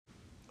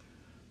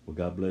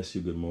Well, God bless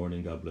you. Good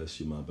morning. God bless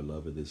you, my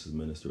beloved. This is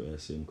Minister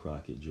S.N.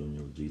 Crockett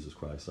Jr. of Jesus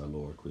Christ our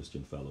Lord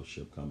Christian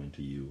Fellowship coming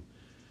to you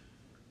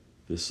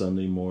this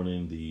Sunday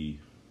morning, the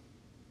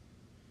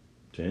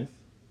 10th?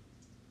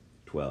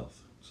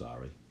 12th,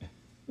 sorry.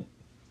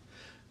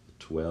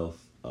 12th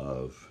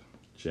of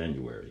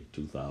January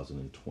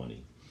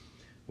 2020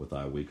 with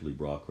our weekly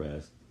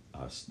broadcast,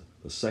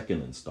 the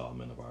second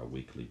installment of our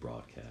weekly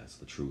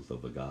broadcast, The Truth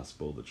of the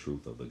Gospel, The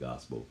Truth of the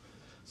Gospel.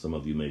 Some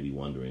of you may be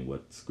wondering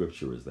what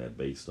scripture is that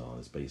based on.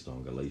 It's based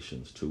on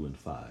Galatians 2 and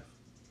 5.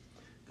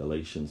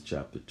 Galatians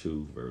chapter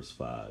 2, verse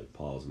 5,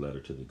 Paul's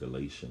letter to the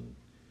Galatian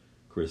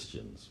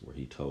Christians, where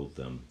he told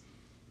them,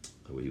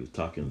 where he was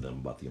talking to them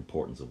about the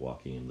importance of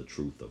walking in the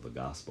truth of the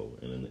gospel.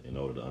 And in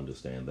order to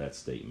understand that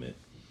statement,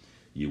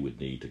 you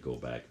would need to go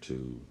back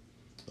to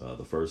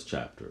the first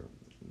chapter,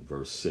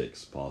 verse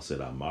 6. Paul said,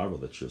 I marvel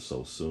that you're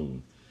so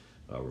soon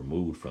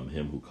removed from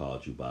him who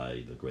called you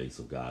by the grace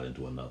of God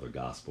into another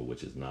gospel,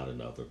 which is not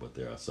another, but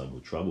there are some who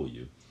trouble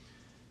you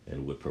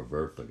and would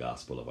pervert the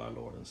gospel of our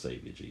Lord and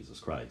Savior Jesus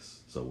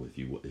Christ. So if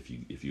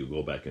you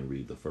go back and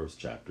read the first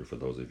chapter, for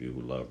those of you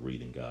who love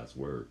reading God's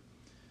word,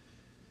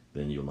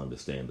 then you'll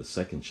understand the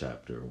second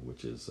chapter,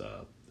 which is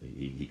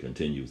he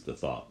continues the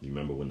thought. You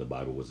remember when the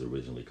Bible was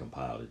originally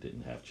compiled, it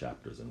didn't have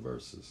chapters and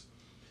verses,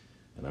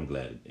 and I'm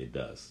glad it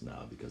does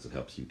now, because it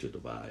helps you to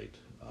divide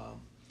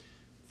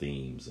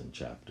themes and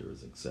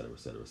chapters, etc.,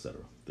 etc.,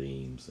 etc.,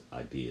 themes,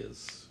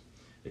 ideas,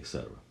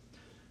 etc.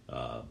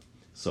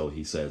 So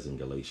he says in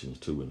Galatians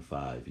 2 and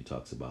 5, he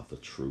talks about the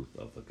truth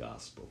of the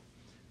gospel.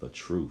 The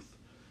truth.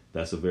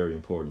 That's a very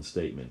important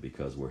statement,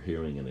 because we're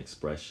hearing an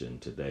expression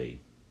today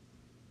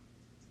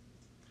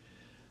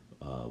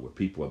where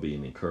people are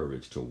being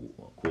encouraged to,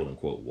 quote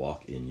unquote,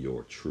 walk in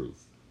your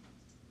truth.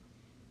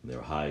 They're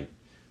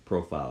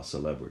high-profile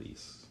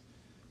celebrities,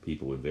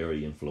 people in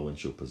very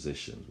influential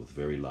positions with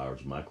very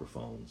large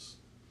microphones.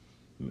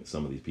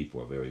 Some of these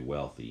people are very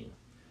wealthy,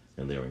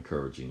 and they're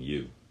encouraging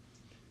you.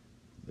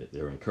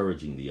 They're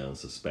encouraging the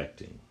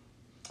unsuspecting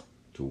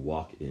to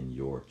walk in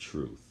your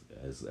truth,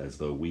 as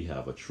though we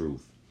have a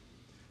truth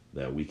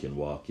that we can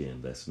walk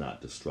in that's not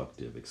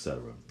destructive,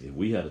 etc. If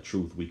we had a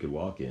truth we could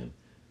walk in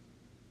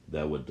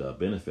that would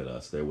benefit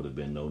us, there would have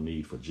been no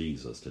need for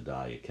Jesus to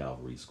die at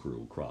Calvary's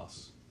cruel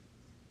cross.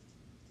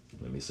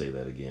 Let me say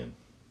that again.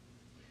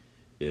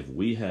 If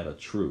we had a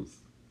truth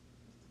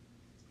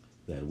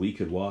that we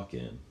could walk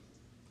in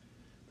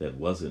that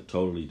wasn't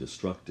totally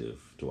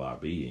destructive to our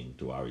being,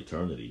 to our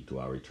eternity, to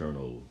our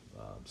eternal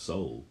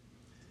soul,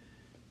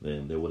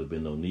 then there would have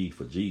been no need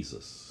for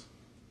Jesus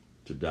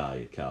to die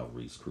at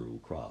Calvary's cruel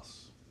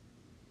cross.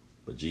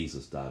 But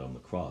Jesus died on the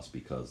cross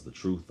because the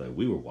truth that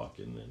we were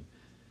walking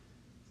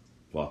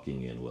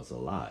in was a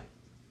lie,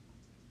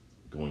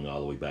 going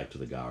all the way back to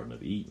the Garden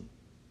of Eden.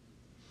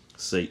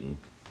 Satan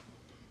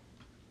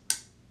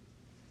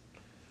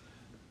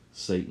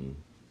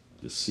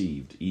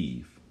deceived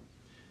Eve,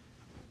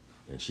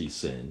 and she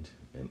sinned,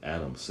 and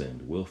Adam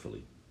sinned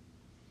willfully.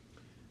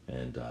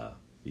 And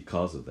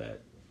because of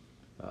that,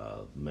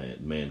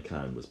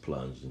 mankind was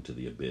plunged into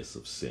the abyss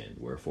of sin.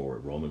 Wherefore,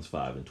 Romans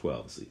 5 and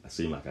 12. See, I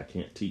seem like I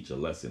can't teach a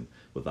lesson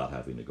without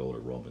having to go to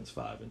Romans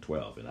 5 and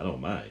 12. And I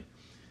don't mind,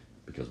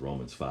 because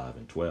Romans 5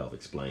 and 12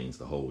 explains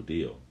the whole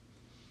deal.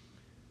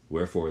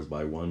 Wherefore, as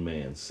by one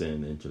man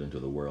sin entered into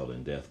the world,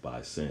 and death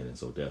by sin, and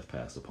so death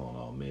passed upon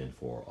all men,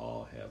 for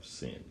all have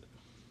sinned.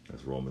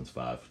 That's Romans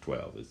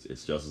 5:12.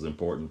 It's just as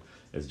important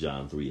as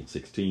John 3 and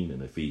 16,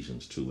 and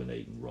Ephesians 2 and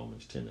 8, and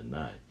Romans 10 and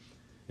 9,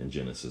 and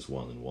Genesis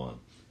 1 and 1,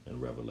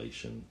 and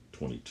Revelation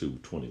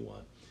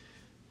 22:21.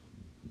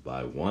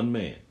 By one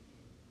man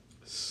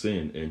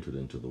sin entered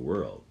into the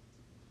world,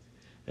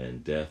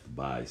 and death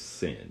by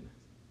sin.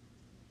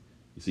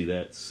 You see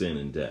that? Sin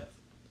and death.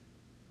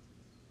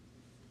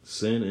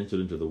 Sin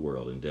entered into the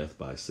world, and death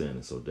by sin,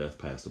 and so death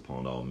passed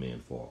upon all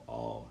men, for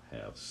all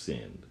have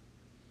sinned.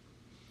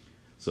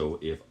 So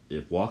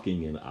if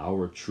walking in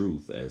our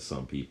truth, as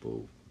some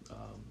people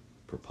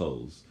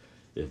propose,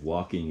 if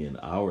walking in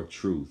our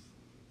truth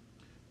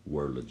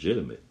were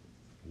legitimate,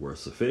 were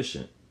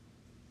sufficient,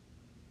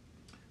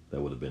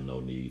 there would have been no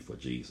need for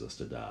Jesus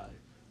to die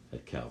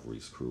at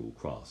Calvary's cruel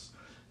cross.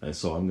 And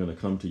so I'm going to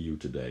come to you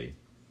today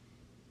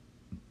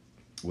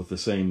with the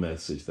same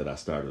message that I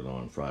started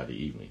on Friday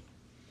evening.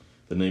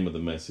 The name of the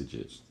message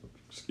is,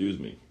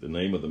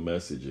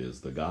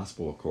 The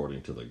Gospel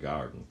According to the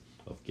Garden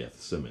of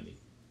Gethsemane.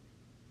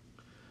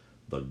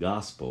 The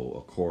Gospel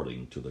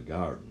According to the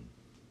Garden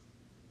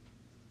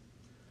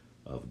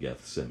of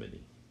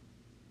Gethsemane.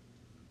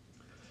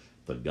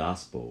 The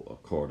Gospel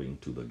According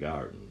to the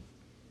Garden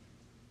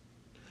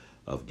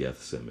of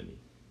Gethsemane.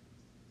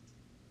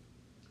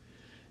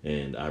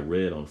 And I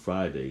read on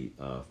Friday,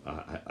 I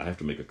have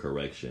to make a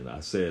correction. I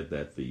said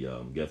that the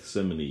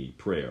Gethsemane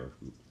prayer,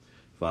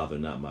 Father,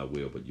 not my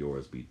will, but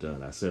yours be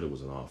done. I said it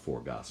was in all four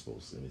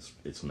Gospels, and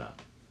it's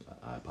not.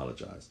 I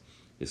apologize.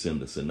 It's in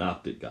the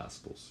Synoptic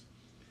Gospels.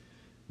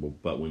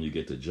 But when you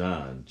get to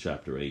John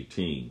chapter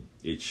 18,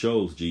 it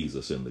shows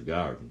Jesus in the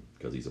garden,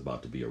 because he's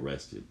about to be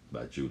arrested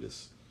by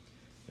Judas.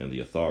 and the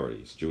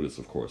authorities. Judas,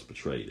 of course,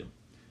 betrayed him.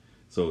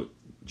 So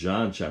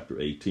John chapter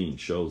 18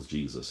 shows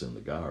Jesus in the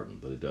garden,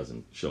 but it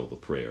doesn't show the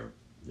prayer,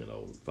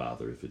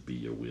 Father, if it be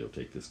your will,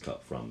 take this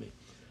cup from me.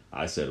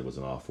 I said it was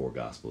in all four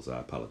Gospels. I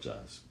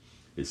apologize.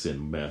 It's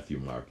in Matthew,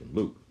 Mark, and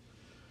Luke.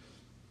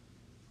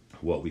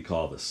 What we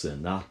call the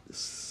synoptic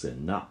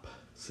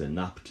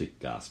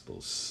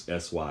Gospels,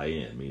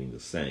 S-Y-N, meaning the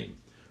same,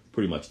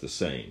 pretty much the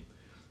same,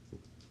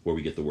 where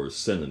we get the word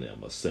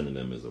synonym. A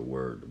synonym is a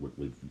word,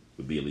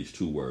 would be at least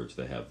two words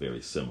that have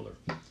very similar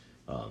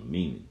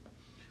meaning.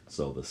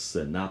 So the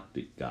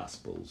synoptic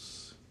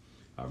Gospels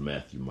are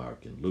Matthew,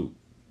 Mark, and Luke,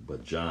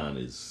 but John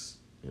is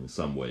in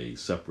some ways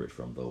separate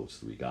from those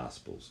three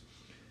Gospels.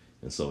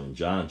 And so in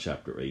John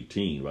chapter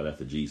 18, right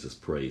after Jesus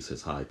prays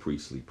his high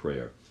priestly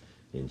prayer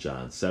in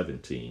John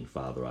 17,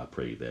 Father, I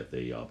pray that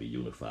they all be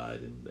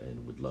unified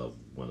and would love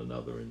one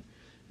another.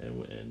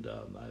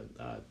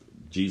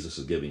 Jesus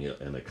is giving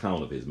an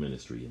account of his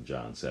ministry in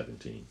John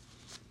 17.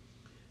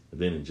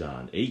 And then in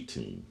John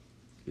 18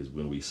 is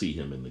when we see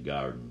him in the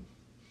garden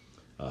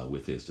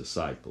with his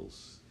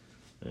disciples,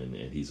 and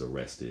he's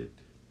arrested,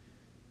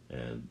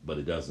 but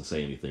it doesn't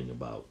say anything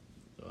about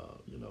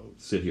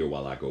sit here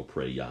while I go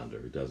pray yonder.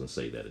 It doesn't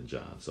say that in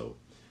John, so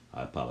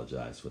I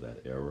apologize for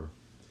that error,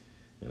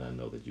 and I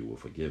know that you will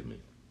forgive me.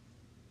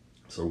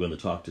 So we're going to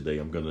talk today.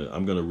 I'm going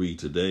to read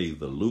today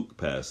the Luke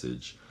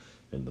passage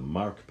and the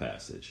Mark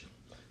passage.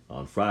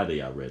 On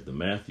Friday I read the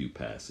Matthew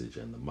passage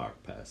and the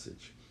Mark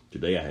passage.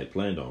 Today I had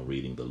planned on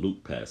reading the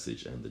Luke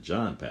passage and the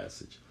John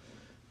passage,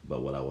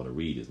 but what I want to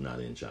read is not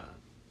in John.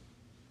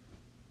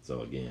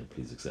 So again,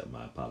 please accept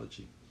my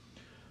apology.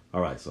 All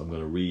right, so I'm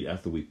going to read,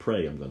 after we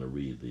pray, I'm going to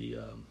read the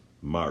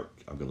Mark.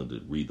 I'm going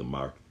to read the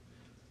Mark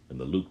and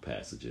the Luke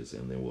passages,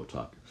 and then we'll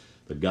talk.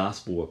 The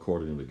gospel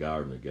according to the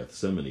Garden of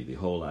Gethsemane, the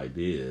whole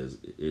idea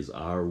is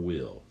our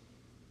will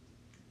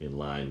in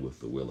line with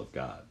the will of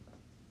God?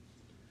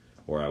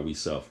 Or are we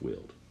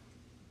self-willed?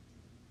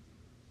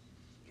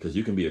 Because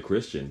you can be a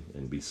Christian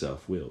and be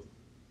self-willed.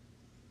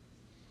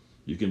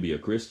 You can be a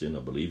Christian,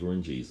 a believer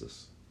in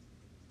Jesus,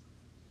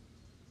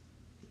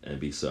 and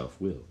be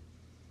self-willed.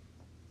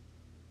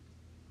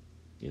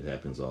 It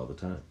happens all the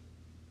time.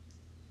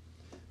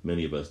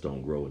 Many of us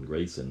don't grow in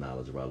grace and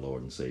knowledge of our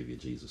Lord and Savior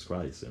Jesus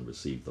Christ and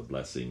receive the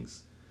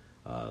blessings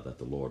that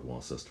the Lord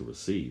wants us to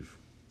receive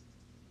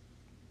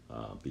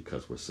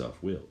because we're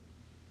self-willed.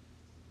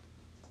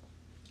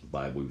 The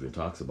Bible even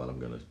talks about, I'm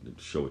going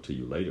to show it to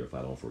you later if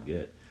I don't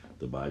forget,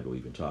 the Bible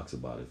even talks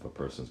about if a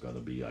person's going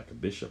to be like a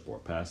bishop or a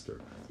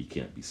pastor, he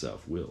can't be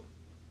self-willed.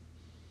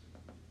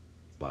 The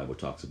Bible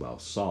talks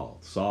about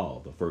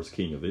Saul, the first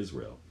king of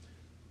Israel.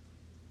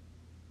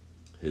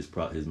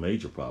 His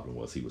major problem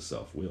was he was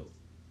self-willed.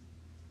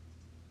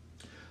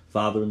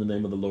 Father, in the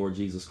name of the Lord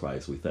Jesus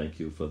Christ, we thank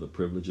you for the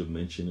privilege of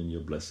mentioning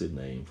your blessed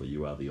name, for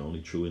you are the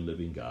only true and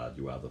living God.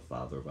 You are the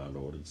Father of our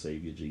Lord and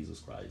Savior, Jesus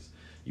Christ.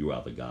 You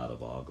are the God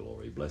of all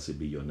glory. Blessed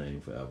be your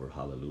name forever.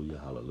 Hallelujah,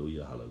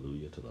 hallelujah,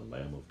 hallelujah to the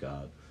Lamb of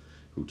God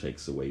who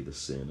takes away the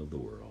sin of the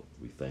world.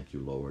 We thank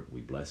you, Lord.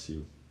 We bless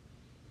you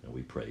and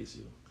we praise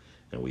you.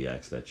 And we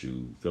ask that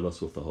you fill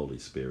us with the Holy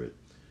Spirit.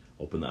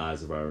 Open the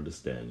eyes of our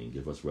understanding.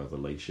 Give us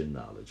revelation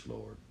knowledge,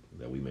 Lord,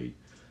 that we may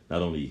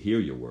not only hear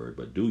your word,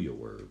 but do your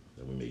word,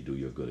 that we may do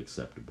your good,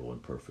 acceptable,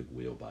 and perfect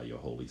will by your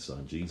Holy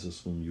Son,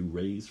 Jesus, whom you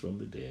raised from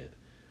the dead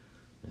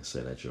and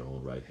set at your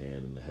own right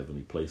hand in the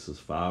heavenly places,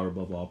 far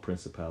above all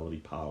principality,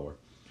 power,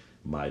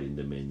 might, and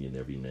dominion,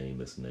 every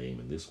nameless name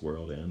in this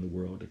world and the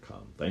world to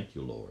come. Thank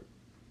you, Lord.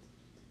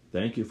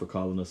 Thank you for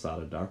calling us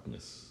out of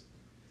darkness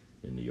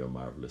into your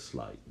marvelous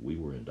light. We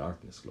were in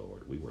darkness,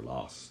 Lord. We were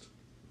lost.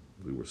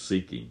 We were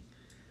seeking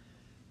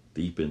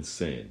deep in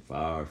sin,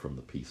 far from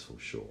the peaceful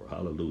shore.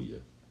 Hallelujah.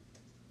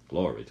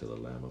 Glory to the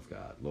Lamb of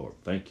God. Lord,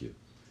 thank you.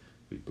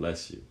 We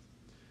bless you.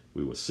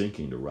 We were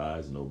sinking to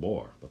rise no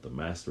more, but the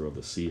master of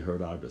the sea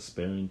heard our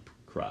despairing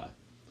cry.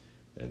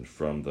 And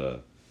from the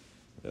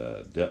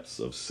depths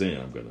of sin,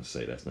 I'm going to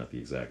say, that's not the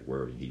exact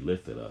wording, he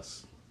lifted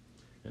us,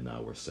 and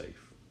now we're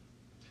safe.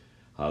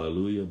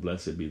 Hallelujah.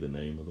 Blessed be the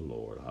name of the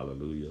Lord.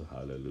 Hallelujah,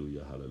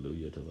 hallelujah,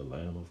 hallelujah to the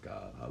Lamb of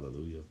God.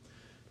 Hallelujah.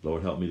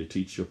 Lord, help me to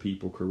teach your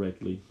people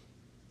correctly.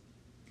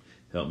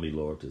 Help me,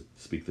 Lord, to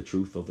speak the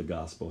truth of the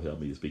gospel. Help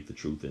me to speak the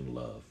truth in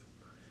love.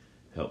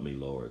 Help me,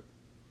 Lord,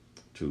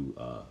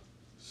 to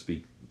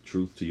speak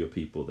truth to your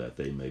people that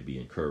they may be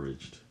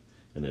encouraged,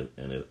 and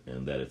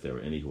that if there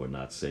are any who are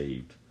not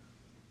saved,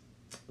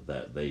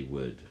 that they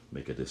would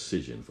make a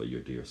decision for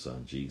your dear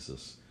Son,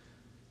 Jesus,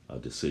 a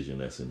decision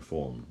that's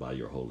informed by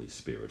your Holy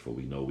Spirit. For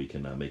we know we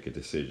cannot make a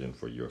decision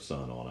for your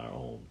Son on our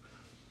own,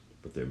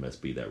 but there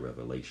must be that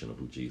revelation of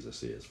who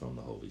Jesus is from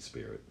the Holy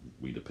Spirit.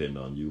 We depend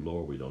on you,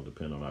 Lord. We don't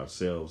depend on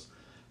ourselves,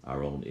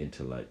 our own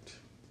intellect.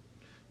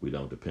 We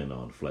don't depend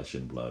on flesh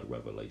and blood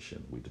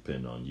revelation. We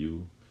depend on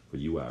you, for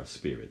you are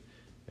spirit.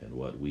 And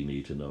what we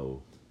need to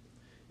know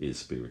is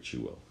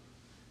spiritual.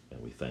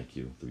 And we thank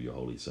you through your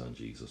Holy Son,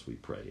 Jesus, we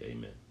pray.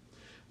 Amen.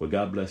 Well,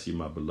 God bless you,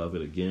 my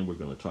beloved. Again, we're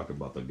going to talk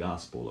about the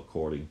gospel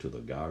according to the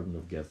Garden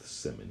of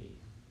Gethsemane.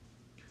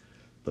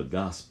 The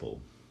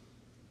gospel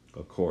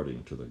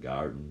according to the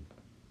Garden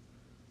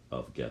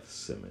of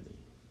Gethsemane.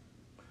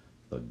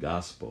 The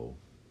gospel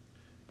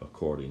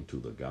according to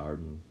the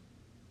Garden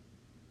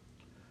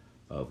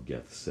of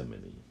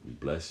Gethsemane. We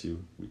bless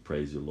you. We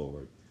praise you,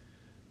 Lord.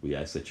 We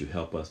ask that you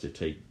help us to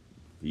take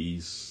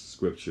these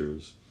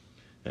scriptures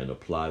and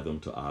apply them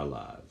to our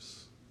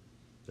lives,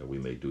 that we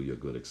may do your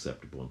good,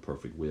 acceptable, and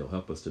perfect will.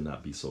 Help us to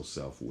not be so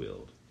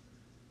self-willed.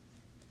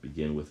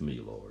 Begin with me,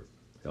 Lord.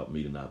 Help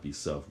me to not be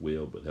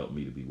self-willed, but help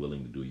me to be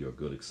willing to do your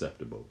good,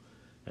 acceptable,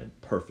 and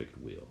perfect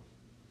will.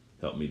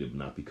 Help me to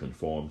not be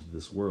conformed to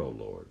this world,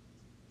 Lord.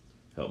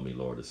 Help me,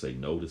 Lord, to say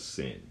no to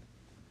sin.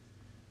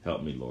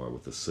 Help me, Lord,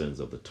 with the sins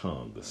of the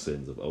tongue, the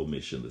sins of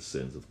omission, the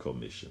sins of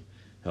commission.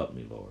 Help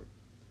me, Lord.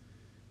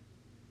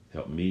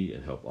 Help me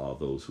and help all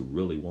those who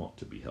really want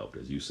to be helped.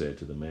 As you said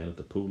to the man at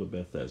the pool of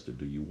Bethesda,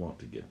 do you want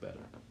to get better?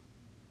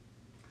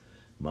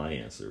 My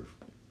answer,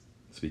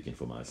 speaking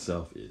for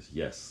myself, is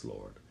yes,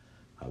 Lord,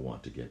 I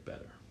want to get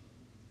better.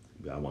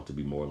 I want to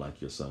be more like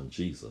your son,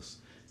 Jesus,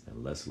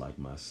 and less like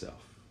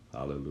myself.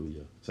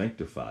 Hallelujah.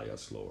 Sanctify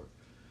us, Lord.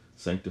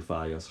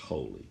 Sanctify us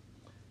holy.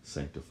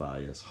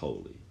 Sanctify us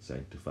holy.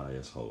 Sanctify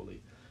us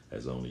holy,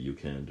 as only you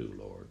can do,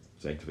 Lord.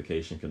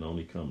 Sanctification can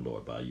only come,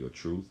 Lord, by your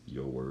truth.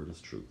 Your word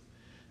is truth.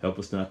 Help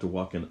us not to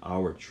walk in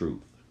our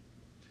truth,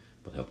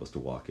 but help us to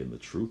walk in the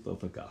truth of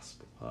the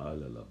gospel.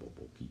 Hallelujah.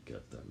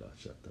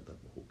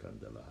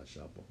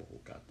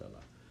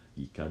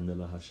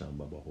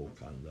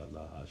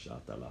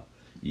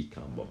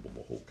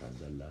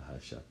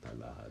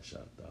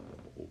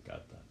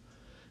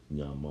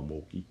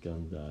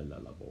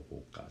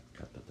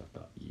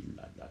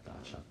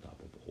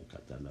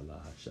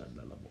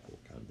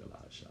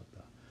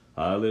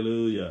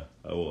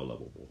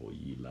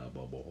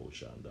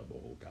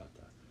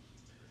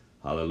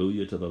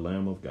 Hallelujah to the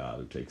Lamb of God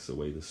who takes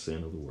away the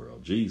sin of the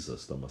world.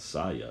 Jesus, the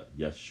Messiah,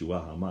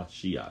 Yeshua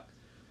HaMashiach.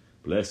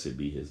 Blessed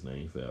be his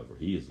name forever.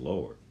 He is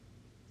Lord.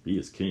 He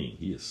is King.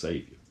 He is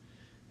Savior.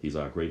 He's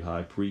our great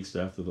high priest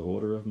after the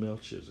order of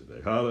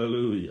Melchizedek.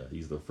 Hallelujah.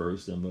 He's the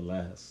first and the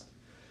last.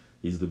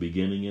 He's the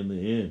beginning and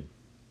the end.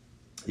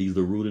 He's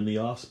the root and the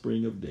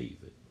offspring of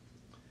David.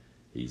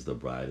 He's the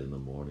bright and the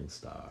morning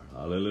star.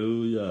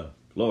 Hallelujah.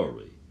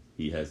 Glory.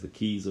 He has the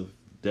keys of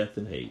death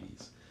and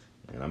Hades.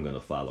 And I'm going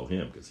to follow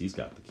him because he's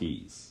got the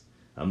keys.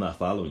 I'm not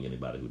following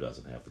anybody who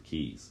doesn't have the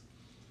keys,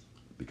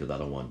 because I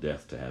don't want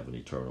death to have an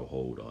eternal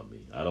hold on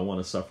me. I don't want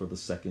to suffer the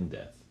second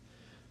death.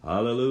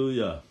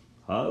 Hallelujah.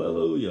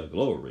 Hallelujah.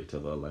 Glory to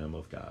the Lamb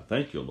of God.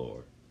 Thank you,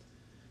 Lord.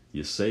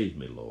 You saved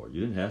me, Lord.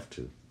 You didn't have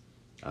to.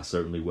 I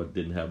certainly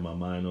didn't have my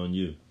mind on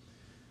you.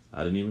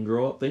 I didn't even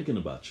grow up thinking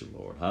about you,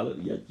 Lord.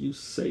 Hallelujah. Yet you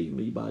saved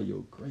me by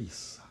your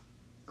grace.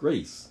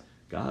 Grace.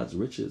 God's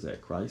riches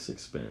at Christ's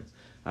expense.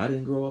 I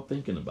didn't grow up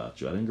thinking about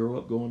you. I didn't grow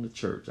up going to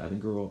church. I didn't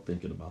grow up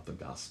thinking about the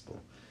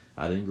gospel.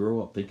 I didn't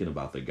grow up thinking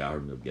about the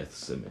Garden of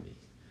Gethsemane.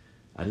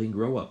 I didn't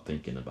grow up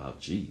thinking about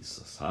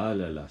Jesus.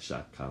 Hallelujah.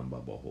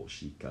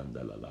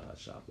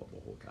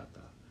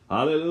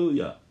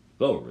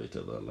 Glory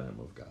to the Lamb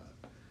of God.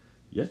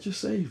 Yet you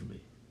saved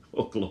me.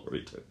 Oh,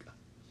 glory to God.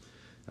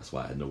 That's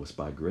why I know it's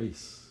by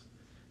grace.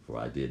 For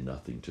I did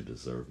nothing to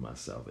deserve my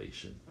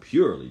salvation.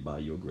 Purely by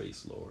your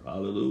grace, Lord.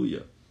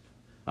 Hallelujah.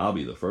 I'll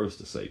be the first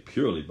to say,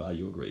 purely by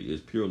your grace.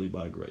 It's purely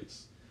by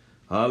grace.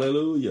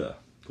 Hallelujah.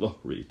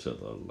 Glory to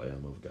the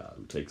Lamb of God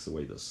who takes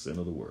away the sin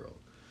of the world.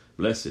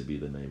 Blessed be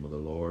the name of the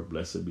Lord.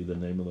 Blessed be the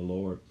name of the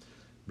Lord.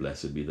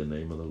 Blessed be the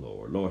name of the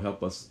Lord. Lord,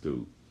 help us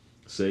to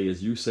say,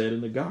 as you said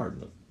in the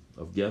Garden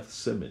of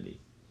Gethsemane,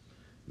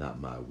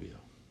 not my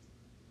will,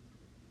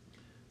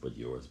 but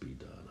yours be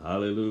done.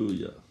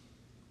 Hallelujah.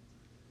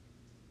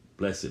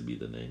 Blessed be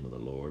the name of the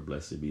Lord.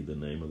 Blessed be the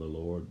name of the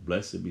Lord.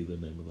 Blessed be the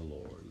name of the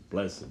Lord.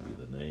 Blessed be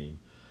the name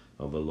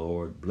of the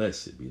Lord.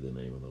 Blessed be the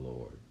name of the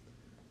Lord.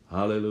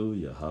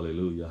 Hallelujah.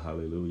 Hallelujah.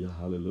 Hallelujah.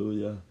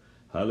 Hallelujah.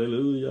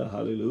 Hallelujah.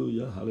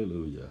 Hallelujah.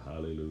 Hallelujah.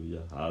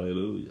 Hallelujah.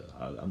 Hallelujah.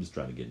 I'm just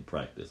trying to get in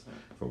practice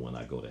for when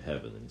I go to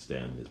heaven and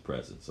stand in his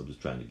presence. I'm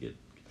just trying to get,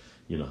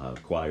 you know how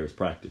choirs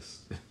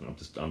practice.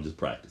 I'm just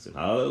practicing.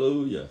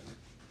 Hallelujah.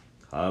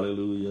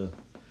 Hallelujah.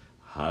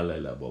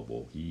 Hallelujah.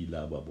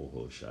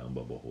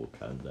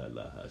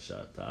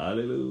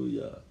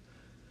 Hallelujah.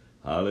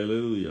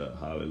 Hallelujah.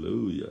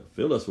 Hallelujah.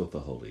 Fill us with the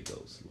Holy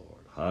Ghost,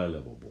 Lord.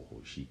 Hallelujah.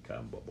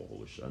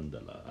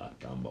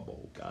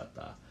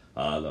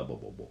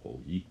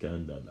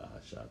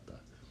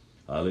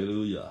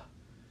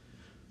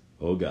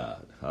 Oh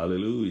God.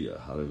 Hallelujah.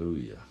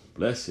 Hallelujah.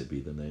 Blessed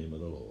be the name of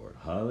the Lord.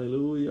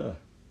 Hallelujah.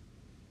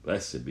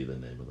 Blessed be the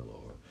name of the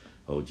Lord.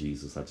 Oh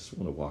Jesus, I just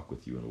want to walk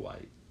with you in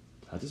white.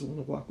 I just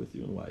want to walk with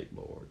you in white,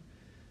 Lord.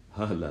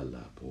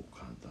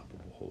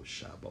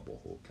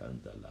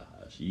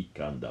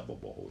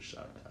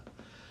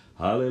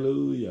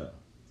 Hallelujah.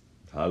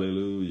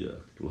 Hallelujah.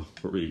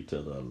 Glory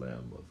to the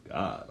Lamb of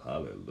God.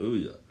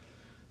 Hallelujah.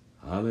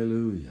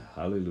 Hallelujah.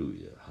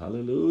 Hallelujah.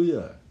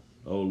 Hallelujah.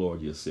 Oh,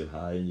 Lord, you sit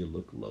high and you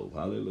look low.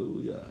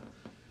 Hallelujah.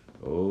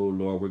 Oh,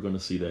 Lord, we're going to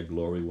see that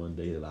glory one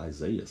day that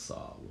Isaiah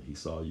saw when he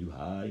saw you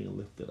high and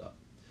lifted up.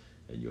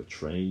 and your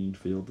train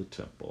filled the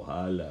temple.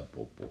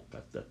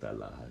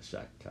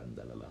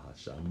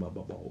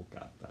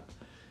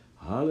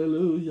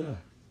 Hallelujah.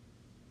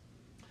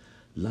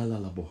 La la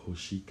la boho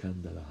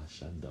shikanda la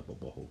hashanda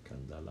boho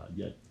kanda la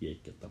yet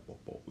yeketa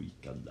boho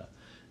ikanda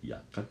ya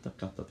kata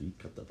kata di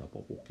kata da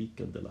boho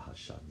kikanda la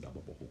hashanda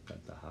boho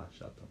kanda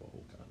hashata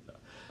boho kanda.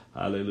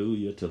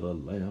 Hallelujah to the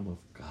Lamb of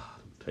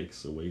God who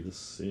takes away the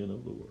sin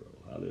of the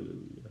world.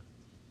 Hallelujah.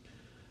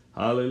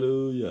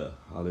 Hallelujah.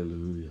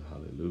 Hallelujah.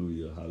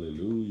 Hallelujah.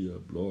 Hallelujah.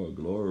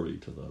 Glory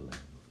to the Lamb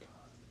of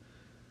God.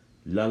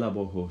 La la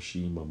boho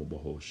shima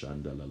boho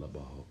shanda la la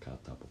boho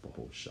kata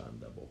boho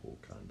shanda boho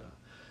kanda.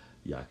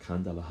 Ya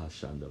kandala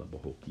hashandala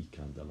bohoki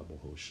kandala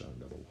boho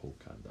shanda boho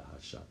kanda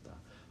hashata.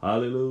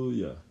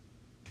 Hallelujah.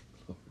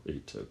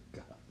 Glory to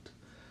God.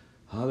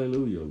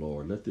 Hallelujah,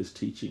 Lord. Let this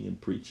teaching and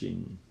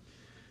preaching,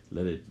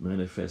 let it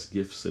manifest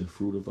gifts and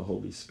fruit of the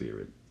Holy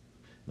Spirit.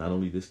 Not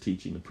only this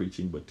teaching and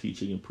preaching, but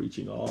teaching and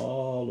preaching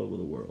all over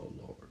the world,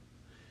 Lord.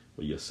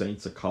 Where your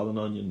saints are calling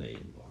on your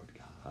name, Lord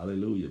God.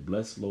 Hallelujah.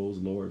 Bless those,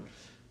 Lord.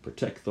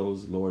 Protect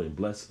those, Lord, and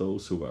bless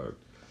those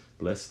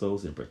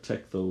and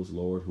protect those,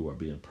 Lord, who are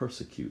being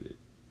persecuted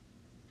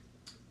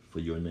for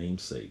your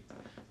name's sake.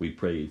 We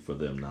pray for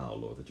them now,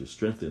 Lord, that you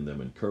strengthen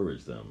them,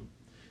 encourage them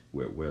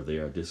where they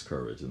are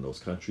discouraged. In those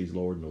countries,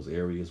 Lord, in those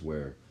areas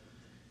where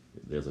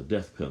there's a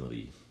death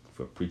penalty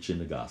for preaching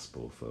the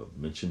gospel, for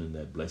mentioning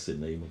that blessed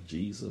name of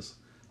Jesus.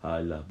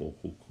 Hallelujah.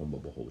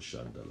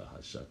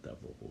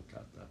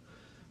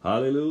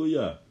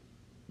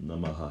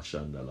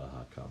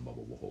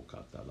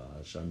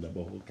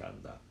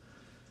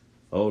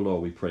 Oh,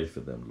 Lord, we pray for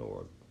them,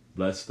 Lord.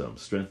 Bless them,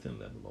 strengthen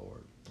them,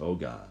 Lord. Oh,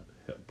 God,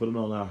 put it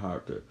on our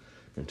heart to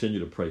continue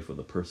to pray for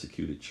the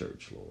persecuted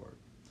church, Lord.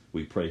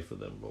 We pray for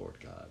them,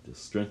 Lord God.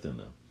 Just strengthen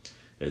them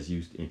as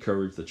you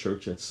encourage the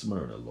church at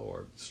Smyrna,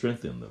 Lord.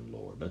 Strengthen them,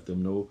 Lord. Let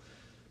them know,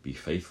 be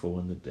faithful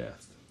unto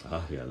death.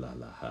 And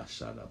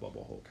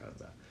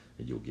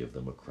you'll give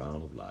them a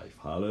crown of life.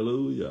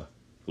 Hallelujah.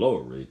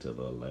 Glory to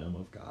the Lamb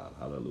of God.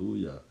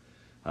 Hallelujah.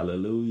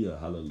 Hallelujah,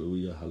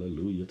 hallelujah,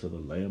 hallelujah to the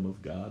Lamb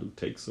of God who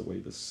takes away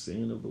the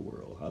sin of the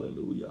world.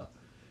 Hallelujah.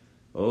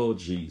 Oh,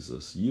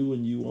 Jesus, you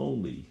and you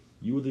only.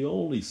 You are the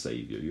only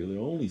Savior. You're the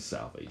only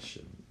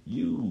salvation.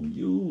 You and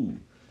you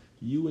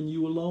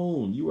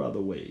alone. You are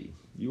the way.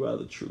 You are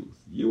the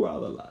truth. You are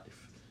the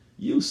life.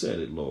 You said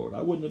it, Lord.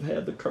 I wouldn't have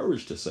had the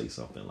courage to say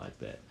something like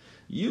that.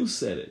 You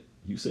said it.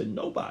 You said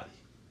nobody.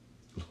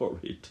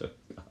 Glory to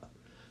God.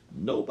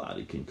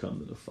 Nobody can come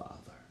to the Father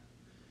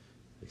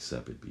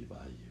except it be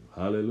by you.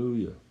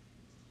 Hallelujah.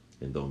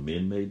 And though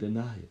men may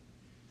deny it,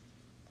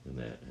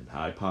 and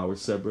high-powered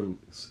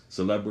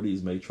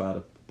celebrities may try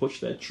to push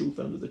that truth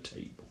under the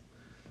table,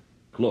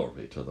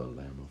 glory to the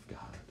Lamb of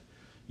God.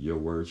 Your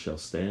word shall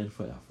stand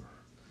forever.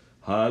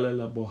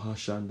 Hallelujah.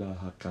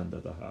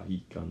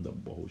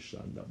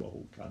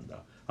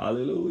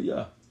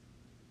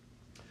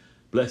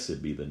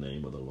 Blessed be the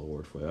name of the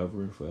Lord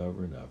forever and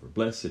forever and ever.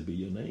 Blessed be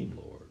your name,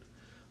 Lord.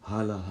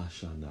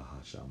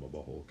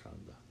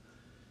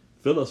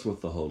 Fill us with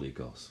the Holy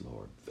Ghost,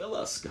 Lord. Fill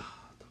us, God.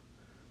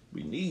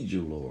 We need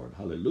you, Lord.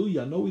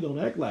 Hallelujah. I know we don't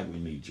act like we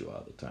need you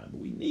all the time, but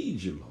we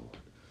need you, Lord.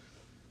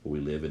 For we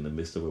live in the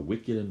midst of a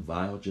wicked and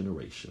vile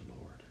generation,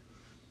 Lord,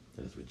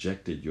 that has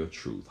rejected your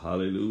truth.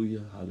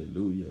 Hallelujah.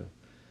 Hallelujah.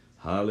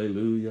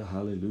 Hallelujah.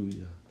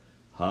 Hallelujah.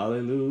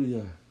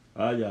 Hallelujah.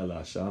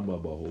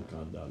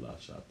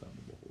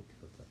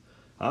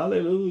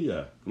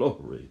 Hallelujah.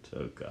 Glory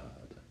to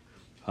God.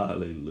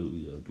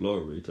 Hallelujah.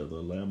 Glory to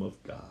the Lamb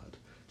of God.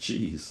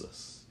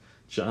 Jesus.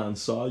 John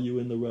saw you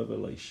in the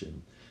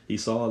Revelation. He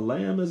saw a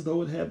lamb as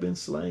though it had been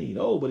slain.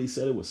 Oh, but he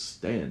said it was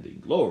standing.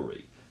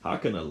 Glory. How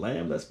can a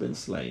lamb that's been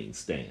slain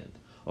stand?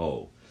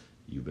 Oh,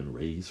 you've been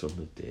raised from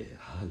the dead.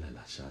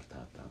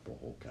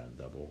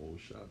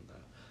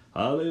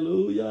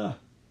 Hallelujah.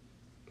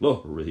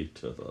 Glory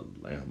to the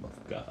Lamb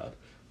of God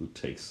who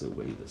takes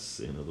away the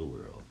sin of the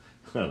world.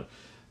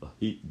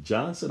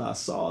 John said, I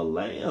saw a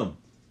lamb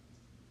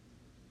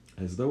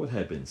as though it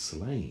had been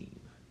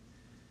slain,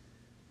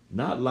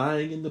 not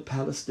lying in the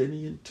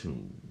Palestinian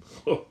tomb.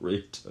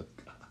 Glory to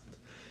God.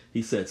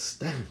 He said,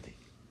 standing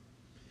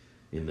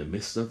in the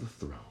midst of the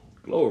throne.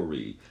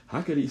 Glory.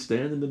 How could he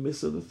stand in the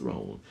midst of the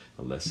throne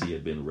unless he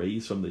had been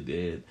raised from the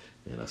dead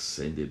and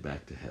ascended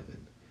back to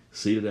heaven,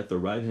 seated at the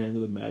right hand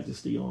of the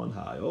Majesty on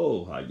high?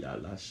 Oh,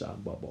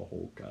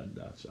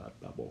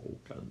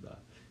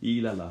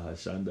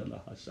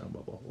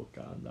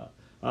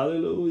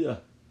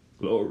 hallelujah.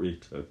 Glory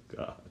to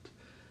God.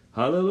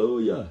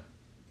 Hallelujah.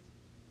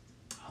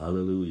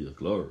 Hallelujah.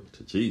 Glory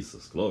to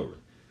Jesus. Glory.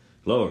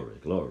 Glory,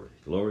 glory,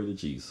 glory to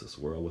Jesus,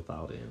 world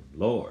without end.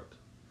 Lord,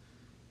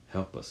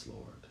 help us,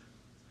 Lord.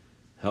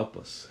 Help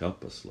us,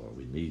 Lord.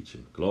 We need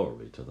you.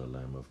 Glory to the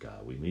Lamb of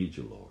God. We need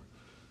you, Lord.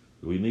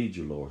 We need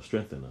you, Lord.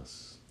 Strengthen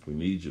us. We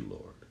need you,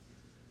 Lord.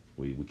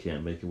 We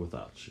can't make it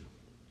without you.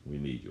 We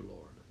need you,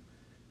 Lord.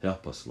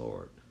 Help us,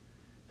 Lord.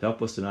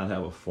 Help us to not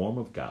have a form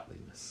of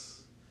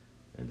godliness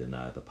and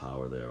deny the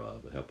power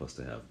thereof, but help us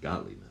to have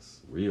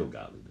godliness, real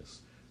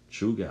godliness,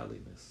 true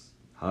godliness.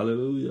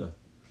 Hallelujah.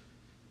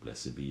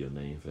 Blessed be your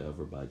name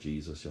forever. By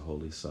Jesus, your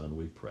holy Son,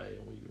 we pray,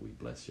 and we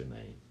bless your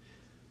name.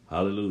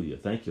 Hallelujah.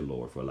 Thank you,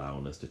 Lord, for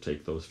allowing us to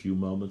take those few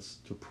moments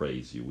to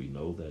praise you. We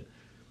know that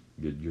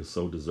you're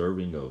so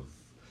deserving of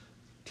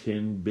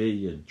 10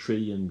 billion,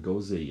 trillion,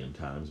 gazillion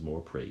times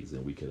more praise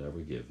than we could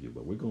ever give you.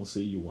 But we're going to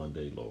see you one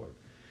day, Lord,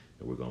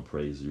 and we're going to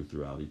praise you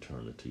throughout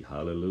eternity.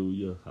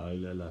 Hallelujah.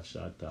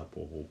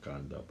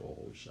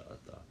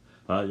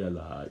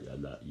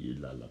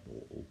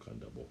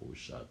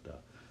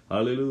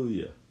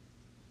 Hallelujah.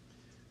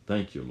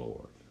 Thank you,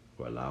 Lord,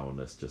 for allowing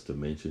us just to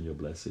mention your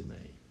blessed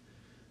name.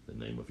 The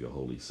name of your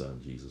holy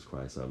Son, Jesus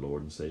Christ, our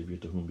Lord and Savior,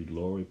 to whom be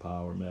glory,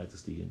 power,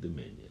 majesty, and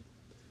dominion,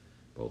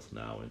 both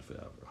now and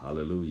forever.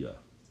 Hallelujah.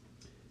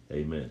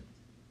 Amen.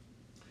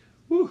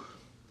 Whew.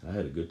 I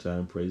had a good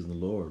time praising the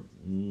Lord.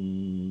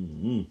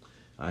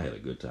 I had a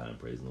good time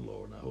praising the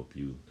Lord, and I hope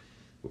you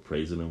were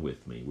praising him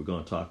with me. We're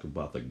going to talk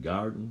about the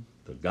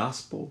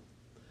gospel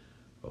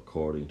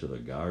according to the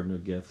Garden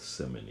of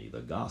Gethsemane.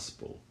 The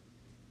gospel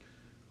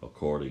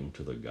according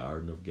to the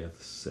Garden of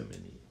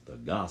Gethsemane. The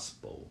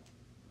gospel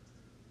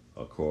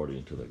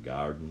according to the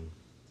Garden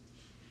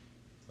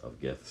of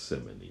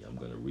Gethsemane. I'm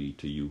going to read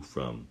to you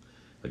from,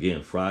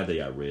 again,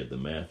 Friday I read the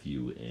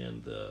Matthew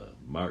and the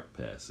Mark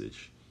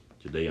passage.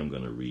 Today I'm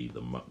going to read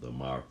the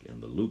Mark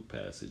and the Luke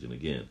passage. And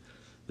again,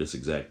 this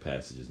exact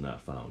passage is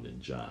not found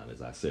in John.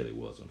 As I said it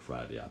was on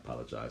Friday, I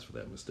apologize for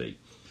that mistake.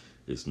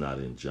 It's not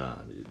in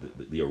John.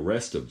 The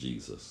arrest of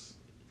Jesus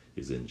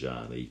is in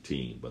John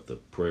 18, but the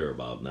prayer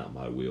about not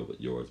my will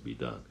but yours be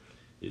done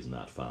is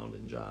not found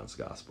in John's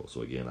gospel.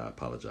 So again, I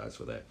apologize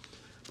for that.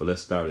 But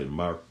let's start in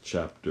Mark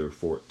chapter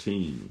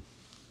 14,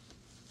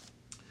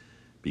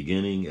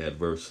 beginning at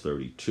verse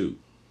 32.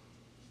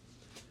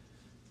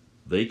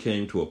 They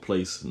came to a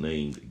place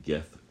named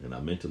and I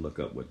meant to look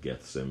up what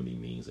Gethsemane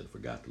means and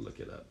forgot to look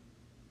it up.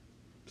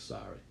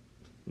 Sorry.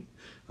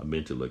 I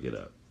meant to look it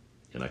up.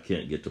 And I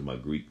can't get to my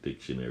Greek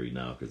dictionary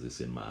now because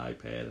it's in my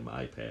iPad, and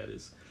my iPad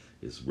is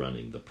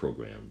running the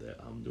program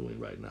that I'm doing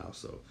right now.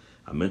 So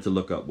I meant to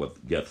look up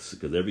what because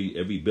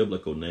every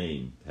biblical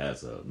name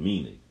has a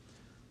meaning,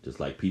 just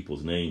like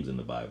people's names in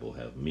the Bible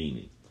have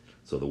meaning.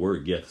 So the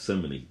word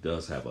Gethsemane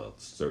does have a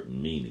certain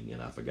meaning,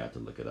 and I forgot to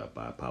look it up.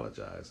 I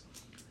apologize.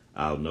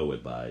 I'll know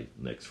it by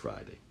next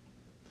Friday.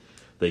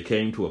 They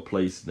came to a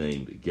place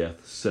named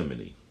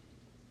Gethsemane,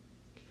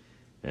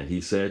 and he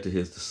said to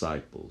his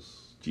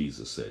disciples,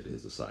 Jesus said to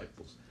his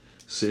disciples,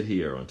 "Sit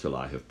here until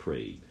I have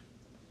prayed."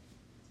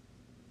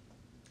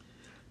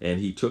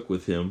 And he took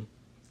with him,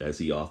 as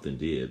he often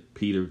did,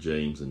 Peter,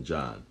 James, and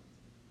John,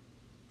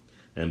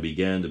 and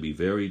began to be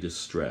very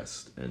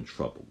distressed and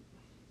troubled.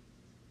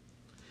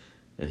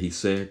 And he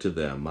said to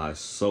them, "My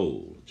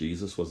soul,"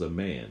 Jesus was a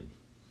man.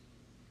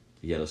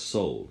 He had a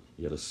soul.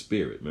 He had a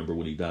spirit. Remember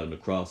when he died on the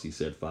cross, he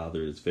said,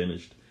 "Father, it is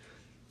finished.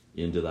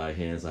 Into thy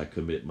hands I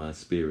commit my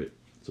spirit."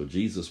 So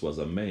Jesus was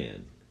a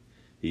man.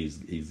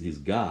 He's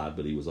God,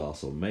 but he was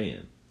also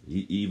man.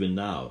 Even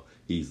now,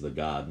 he's the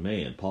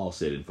God-man. Paul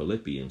said in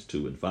Philippians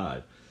 2 and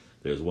 5,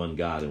 there's one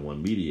God and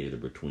one mediator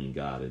between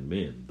God and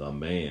men, the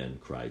man,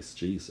 Christ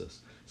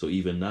Jesus. So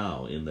even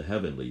now, in the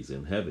heavenlies,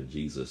 in heaven,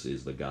 Jesus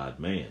is the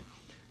God-man,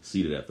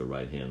 seated at the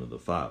right hand of the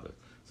Father.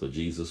 So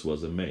Jesus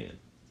was a man.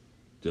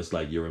 Just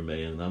like you're a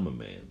man and I'm a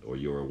man, or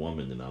you're a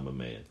woman and I'm a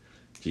man.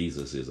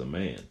 Jesus is a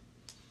man,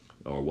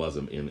 or was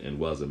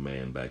a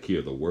man back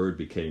here. The Word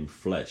became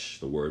flesh.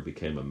 The Word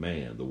became a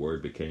man. The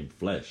Word became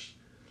flesh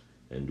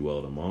and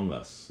dwelt among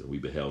us, and we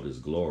beheld his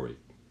glory.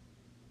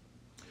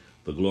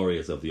 The glory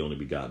is of the only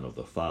begotten of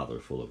the Father,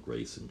 full of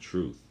grace and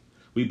truth.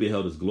 We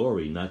beheld his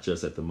glory not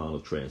just at the Mount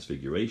of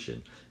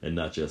Transfiguration, and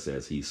not just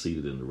as he's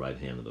seated in the right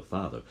hand of the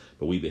Father,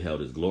 but we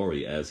beheld his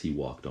glory as he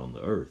walked on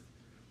the earth.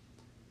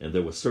 And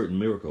there were certain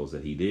miracles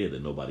that he did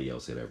that nobody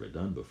else had ever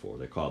done before.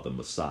 They're called the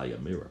Messiah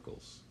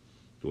miracles.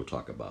 We'll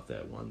talk about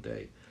that one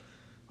day.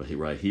 But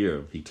right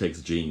here, he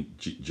takes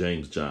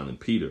James, John, and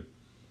Peter.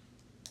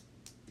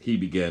 He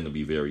began to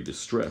be very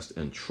distressed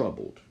and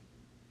troubled.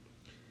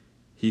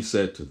 He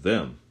said to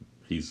them,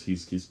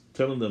 he's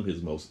telling them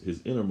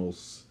his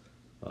innermost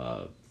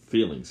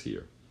feelings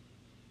here.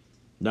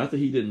 Not that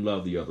he didn't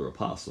love the other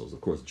apostles.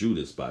 Of course,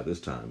 Judas by this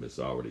time is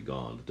already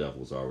gone. The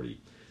devil's already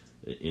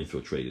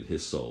infiltrated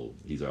his soul.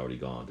 He's already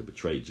gone to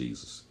betray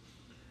Jesus.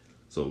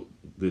 So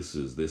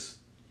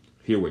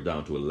here we're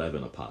down to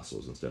 11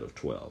 apostles instead of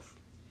 12.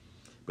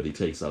 But he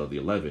takes out of the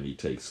 11, he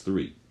takes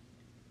 3,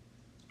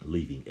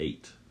 leaving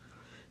 8.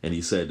 And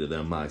he said to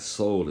them, "My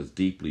soul is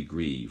deeply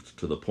grieved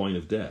to the point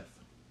of death."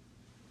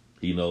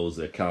 He knows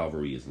that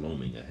Calvary is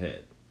looming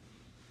ahead.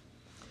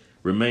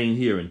 "Remain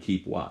here and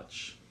keep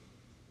watch."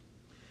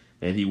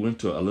 And he went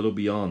to a little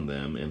beyond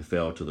them and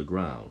fell to the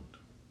ground.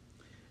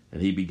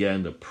 And he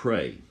began to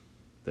pray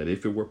that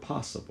if it were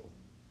possible,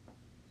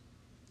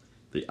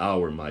 the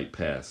hour might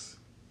pass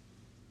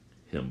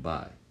him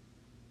by.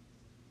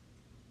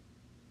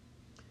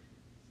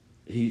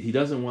 He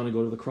doesn't want to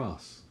go to the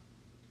cross.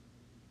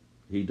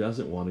 He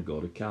doesn't want to go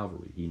to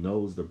Calvary. He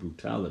knows the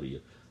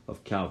brutality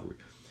of Calvary.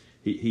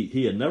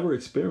 He had never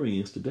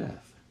experienced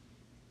death.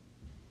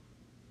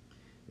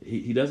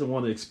 He doesn't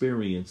want to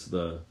experience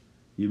the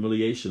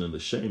humiliation and the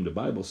shame. The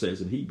Bible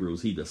says in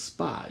Hebrews, he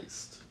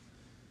despised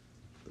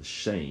the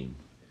shame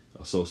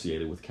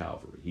associated with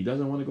Calvary. He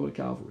doesn't want to go to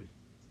Calvary.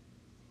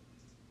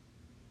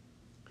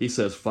 He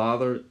says,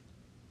 Father,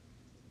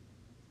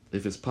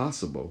 if it's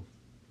possible,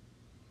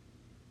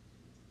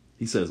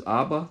 he says,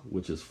 Abba,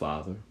 which is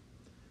Father,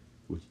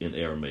 which in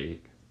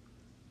Aramaic,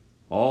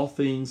 all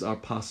things are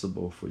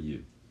possible for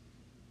you.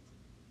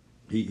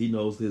 He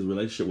knows his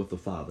relationship with the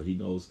Father. He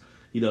knows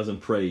he doesn't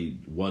pray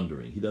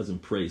wondering. He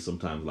doesn't pray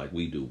sometimes like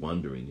we do,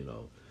 wondering,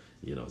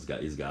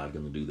 is God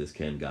going to do this?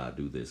 Can God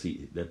do this?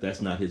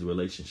 That's not his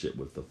relationship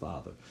with the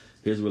Father.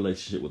 His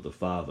relationship with the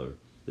Father,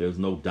 there's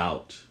no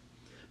doubt.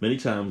 Many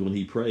times when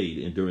he prayed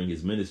and during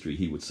his ministry,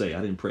 he would say,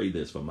 I didn't pray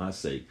this for my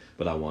sake,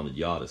 but I wanted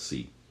y'all to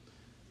see.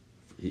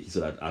 He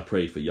said, I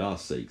prayed for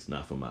y'all's sakes,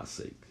 not for my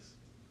sakes.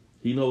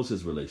 He knows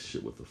his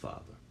relationship with the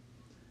Father.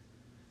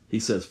 He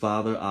says,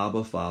 Father,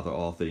 Abba, Father,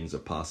 all things are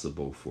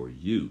possible for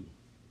you.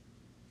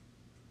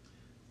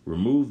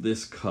 Remove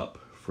this cup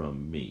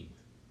from me.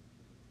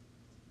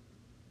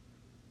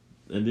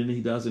 And then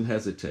he doesn't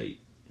hesitate.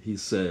 He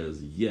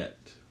says,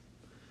 yet,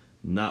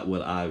 not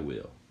what I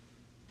will.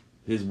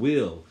 His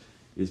will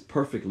is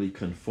perfectly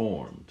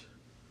conformed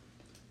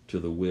to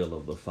the will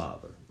of the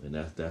Father. And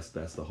that's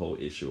the whole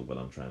issue of what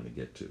I'm trying to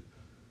get to.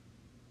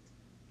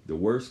 The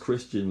worst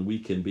Christian we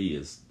can be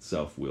is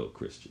self-willed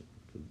Christian.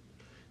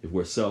 If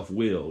we're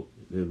self-willed,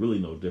 there's really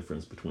no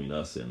difference between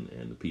us and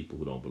the people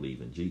who don't believe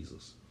in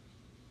Jesus.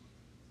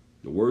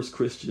 The worst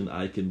Christian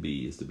I can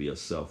be is to be a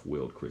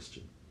self-willed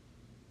Christian.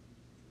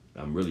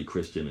 I'm really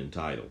Christian in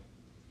title,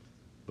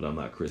 but I'm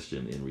not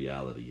Christian in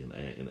reality,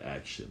 in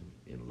action,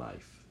 in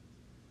life.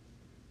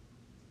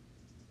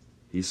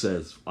 He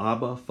says,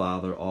 Abba,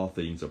 Father, all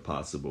things are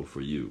possible for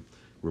you.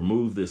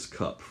 Remove this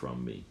cup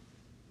from me.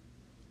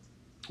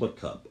 What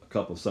cup? A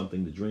cup of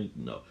something to drink?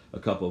 No. A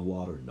cup of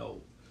water?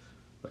 No.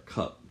 A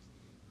cup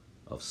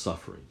of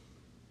suffering.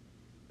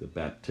 The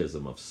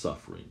baptism of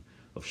suffering,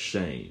 of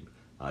shame.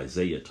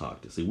 Isaiah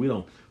talked to. See,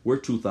 we're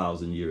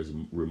 2,000 years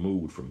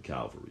removed from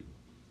Calvary.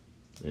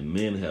 And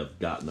men have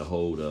gotten a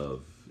hold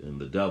of, and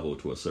the devil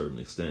to a certain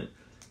extent,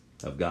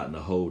 have gotten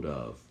a hold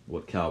of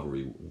what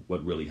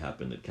really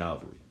happened at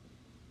Calvary.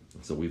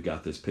 And so we've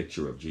got this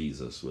picture of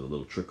Jesus with a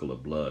little trickle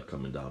of blood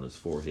coming down his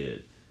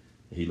forehead.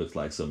 He looks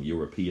like some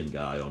European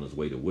guy on his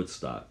way to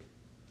Woodstock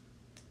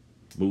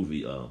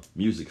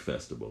music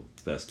festival.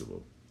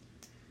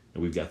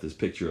 And we've got this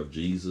picture of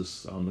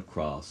Jesus on the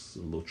cross, a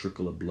little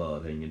trickle of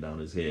blood hanging down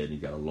his head, and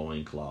he's got a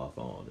loincloth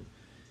on. And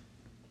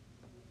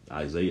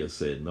Isaiah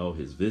said, no,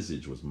 his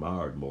visage was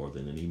marred more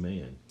than any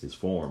man, his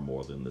form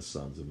more than the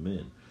sons of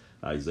men.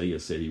 Isaiah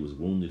said he was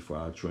wounded for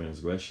our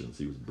transgressions,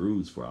 he was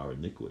bruised for our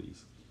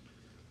iniquities.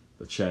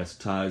 The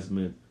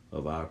chastisement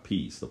of our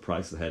peace, the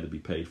price that had to be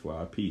paid for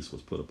our peace,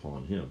 was put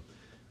upon him.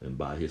 And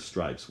by his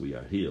stripes we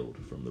are healed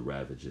from the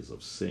ravages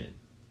of sin.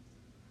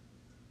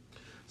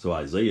 So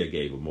Isaiah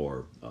gave a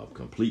more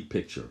complete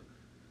picture.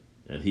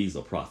 And he's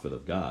a prophet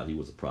of God. He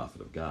was a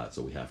prophet of God.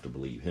 So we have to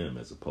believe him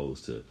as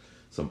opposed to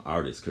some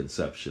artist's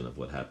conception of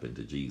what happened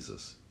to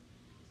Jesus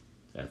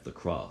at the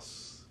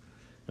cross.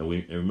 And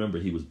remember,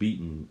 he was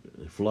beaten,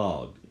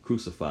 flogged,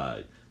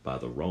 crucified by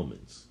the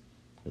Romans.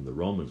 And the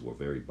Romans were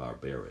very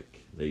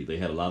barbaric. They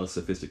had a lot of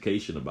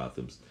sophistication about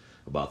them,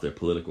 about their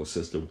political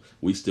system.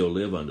 We still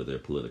live under their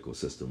political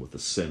system with the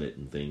Senate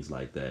and things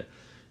like that.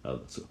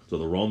 So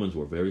the Romans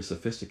were very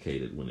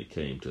sophisticated when it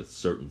came to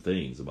certain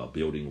things about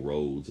building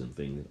roads and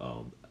things,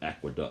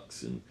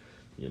 aqueducts and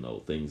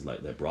things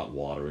like that, brought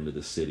water into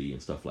the city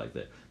and stuff like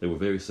that. They were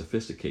very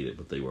sophisticated,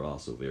 but they were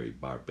also very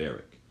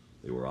barbaric.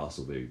 They were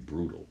also very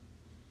brutal.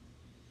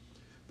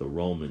 The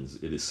Romans,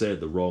 it is said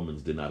the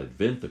Romans did not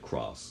invent the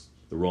cross.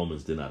 The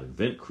Romans did not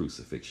invent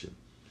crucifixion.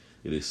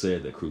 It is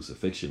said that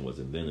crucifixion was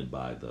invented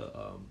by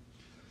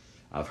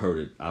I've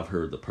heard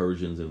the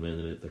Persians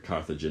invented it, the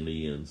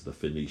Carthaginians, the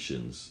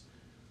Phoenicians.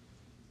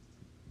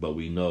 But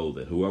we know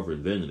that whoever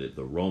invented it,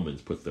 the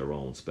Romans put their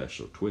own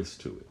special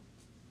twist to it.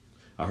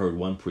 I heard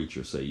one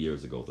preacher say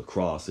years ago, the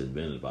cross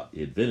invented by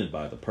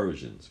the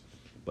Persians,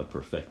 but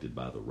perfected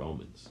by the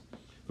Romans.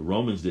 The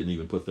Romans didn't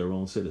even put their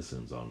own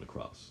citizens on the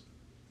cross.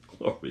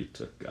 Glory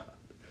to God.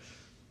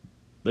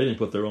 They didn't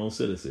put their own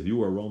citizen. If you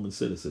were a Roman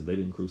citizen, they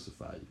didn't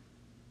crucify you.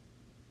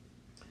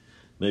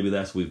 Maybe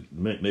that's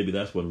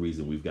one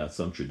reason we've got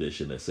some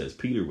tradition that says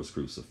Peter was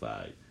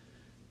crucified,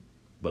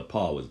 but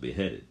Paul was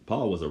beheaded.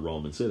 Paul was a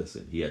Roman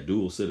citizen. He had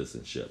dual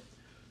citizenship.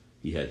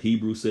 He had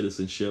Hebrew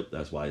citizenship.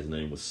 That's why his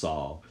name was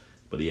Saul.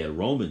 But he had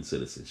Roman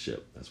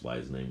citizenship. That's why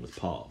his name was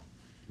Paul.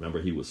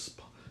 Remember, he was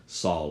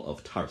Saul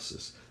of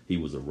Tarsus. He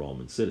was a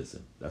Roman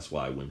citizen. That's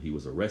why when he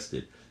was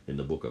arrested in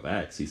the book of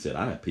Acts, he said,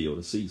 I appeal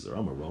to Caesar.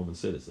 I'm a Roman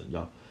citizen.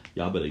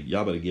 Y'all better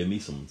give me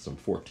some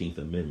 14th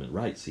Amendment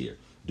rights here.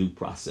 Due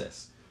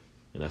process.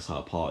 And that's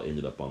how Paul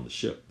ended up on the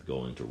ship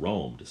going to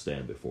Rome to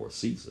stand before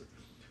Caesar.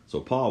 So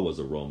Paul was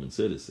a Roman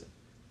citizen.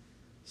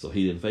 So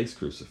he didn't face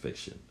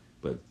crucifixion.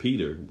 But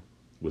Peter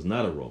was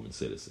not a Roman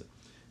citizen.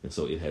 And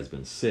so it has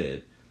been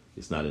said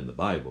It's not in the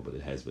Bible, but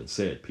it has been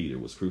said Peter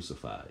was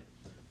crucified,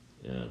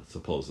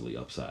 supposedly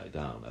upside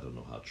down. I don't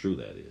know how true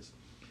that is.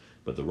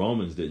 But the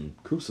Romans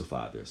didn't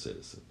crucify their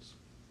citizens,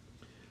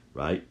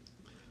 right?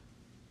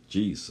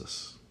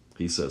 Jesus,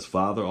 he says,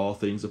 Father, all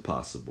things are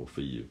possible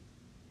for you.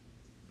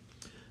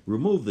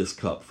 Remove this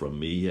cup from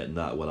me, yet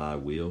not what I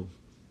will.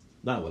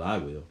 Not what I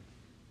will.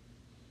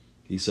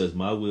 He says,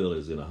 my will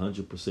is in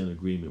 100%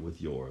 agreement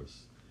with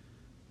yours.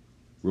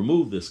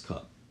 Remove this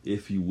cup,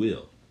 if you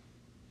will.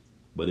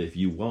 But if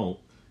you won't,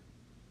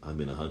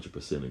 I'm in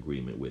 100%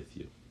 agreement with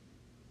you.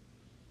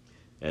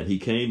 And he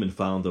came and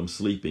found them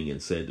sleeping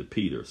and said to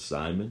Peter,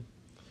 Simon,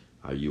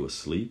 are you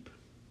asleep?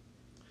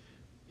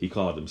 He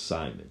called him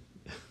Simon.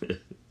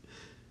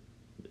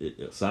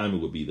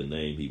 Simon would be the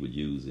name he would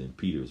use in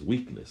Peter's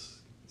weakness.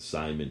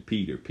 Simon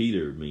Peter.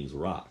 Peter means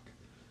rock.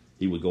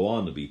 He would go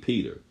on to be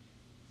Peter,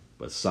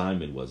 but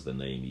Simon was the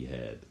name he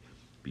had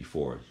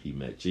before he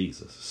met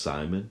Jesus.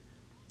 Simon,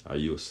 are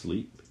you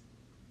asleep?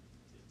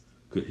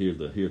 Could hear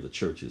the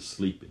church is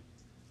sleeping,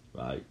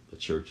 right? The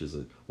church is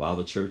while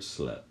the church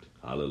slept.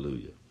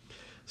 Hallelujah.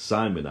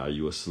 Simon, are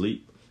you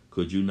asleep?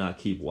 Could you not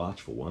keep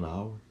watch for 1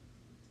 hour?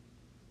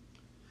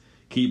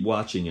 Keep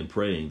watching and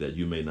praying that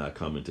you may not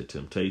come into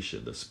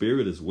temptation. The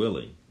spirit is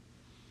willing,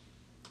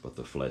 but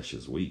the flesh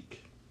is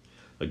weak.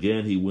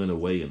 Again he went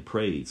away and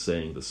prayed,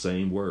 saying the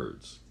same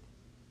words.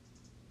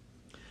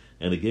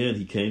 And again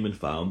he came and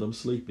found them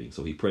sleeping.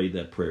 So he prayed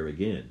that prayer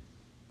again.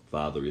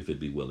 Father, if it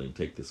be willing,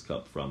 take this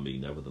cup from me.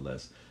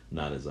 Nevertheless,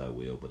 not as I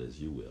will, but as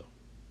you will.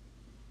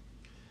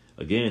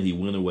 Again he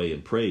went away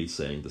and prayed,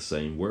 saying the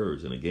same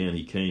words. And again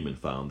he came and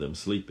found them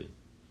sleeping,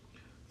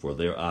 for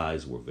their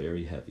eyes were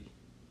very heavy.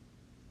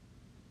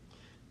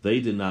 They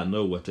did not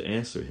know what to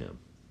answer him.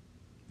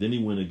 Then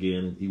he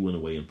went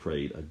away and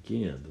prayed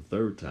again the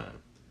third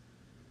time.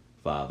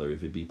 Father,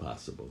 if it be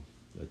possible,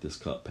 let this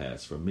cup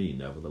pass from me.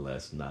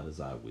 Nevertheless, not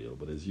as I will,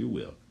 but as you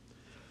will.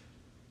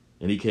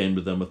 And he came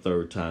to them a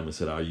third time and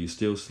said, Are you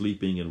still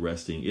sleeping and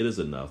resting? It is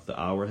enough. The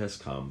hour has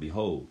come.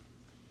 Behold.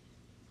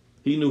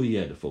 He knew he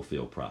had to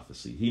fulfill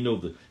prophecy. He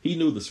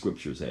knew the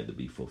scriptures had to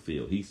be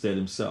fulfilled. He said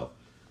himself,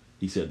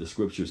 he said the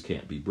scriptures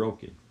can't be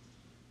broken.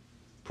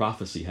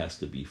 Prophecy has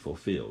to be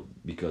fulfilled,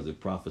 because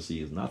if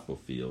prophecy is not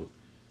fulfilled,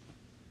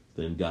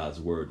 then God's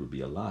word would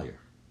be a liar.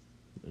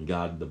 And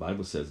the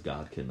Bible says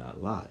God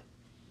cannot lie.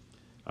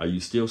 Are you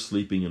still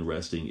sleeping and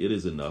resting? It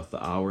is enough.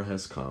 The hour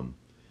has come.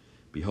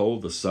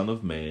 Behold, the Son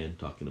of Man,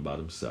 talking about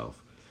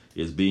himself,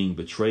 is being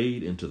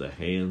betrayed into the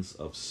hands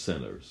of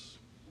sinners.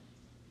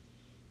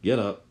 Get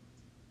up.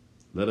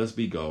 Let us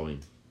be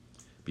going.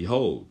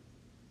 Behold,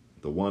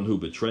 the one who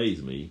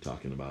betrays me,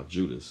 talking about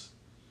Judas,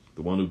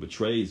 the one who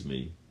betrays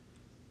me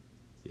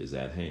is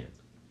at hand.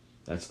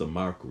 That's the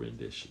Mark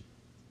rendition.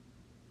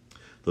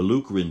 The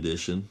Luke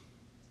rendition,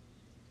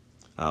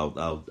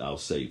 I'll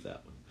save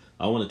that one.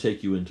 I want to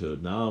take you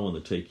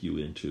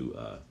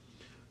into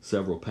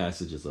several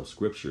passages of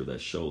Scripture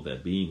that show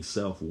that being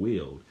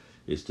self-willed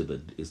is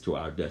to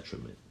our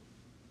detriment.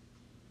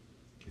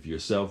 If you're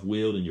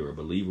self-willed and you're a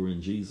believer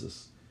in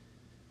Jesus,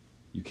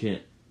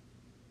 the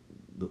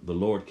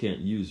Lord can't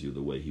use you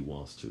the way he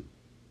wants to.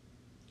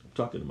 I'm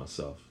talking to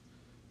myself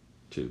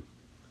too.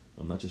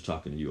 I'm not just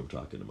talking to you, I'm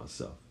talking to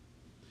myself.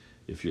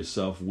 If you're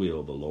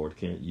self-willed, the Lord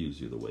can't use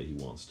you the way he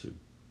wants to.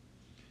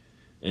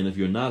 And if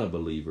you're not a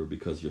believer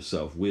because you're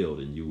self-willed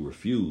and you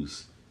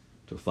refuse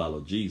to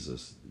follow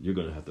Jesus, you're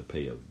going to have to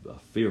pay a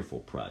fearful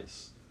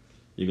price.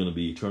 You're going to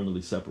be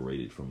eternally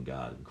separated from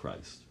God and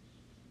Christ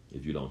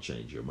if you don't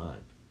change your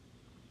mind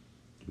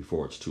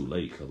before it's too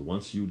late. Because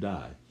once you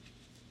die,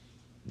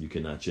 you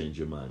cannot change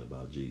your mind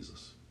about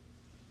Jesus.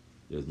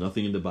 There's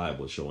nothing in the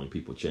Bible showing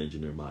people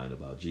changing their mind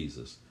about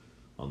Jesus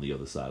on the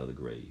other side of the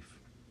grave.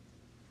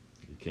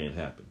 It can't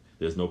happen.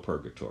 There's no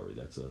purgatory.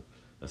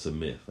 That's a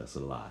myth. That's a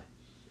lie.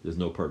 There's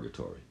no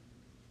purgatory.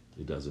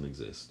 It doesn't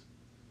exist.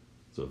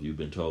 So if you've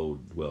been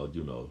told, well,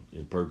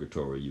 in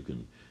purgatory you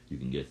can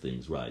get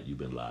things right, you've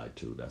been lied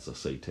to. That's a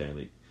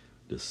satanic,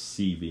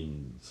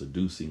 deceiving,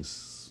 seducing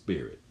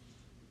spirit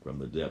from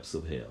the depths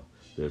of hell.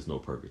 There's no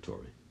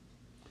purgatory.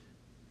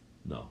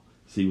 No.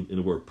 See, in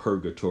the word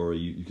purgatory,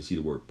 you can see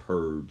the word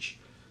purge.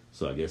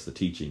 So I guess the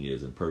teaching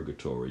is in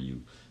purgatory,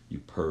 you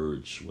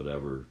purge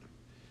whatever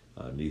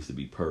needs to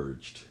be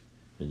purged,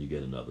 and you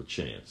get another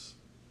chance.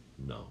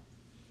 No.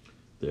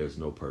 There's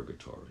no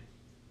purgatory.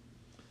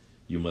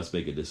 You must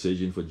make a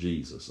decision for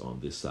Jesus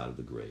on this side of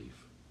the grave.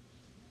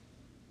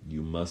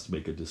 You must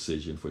make a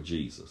decision for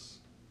Jesus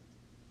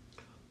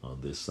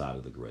on this side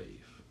of the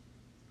grave.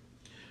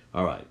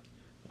 All right.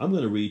 I'm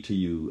going to read to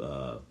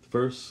you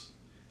first.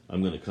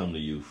 I'm going to come to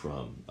you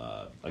from,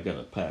 I got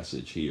a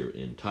passage here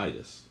in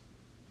Titus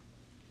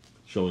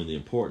showing the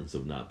importance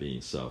of not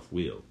being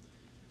self-willed.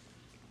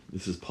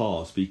 This is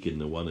Paul speaking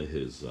to one of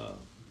his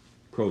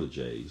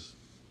proteges,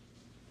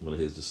 one of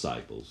his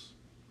disciples.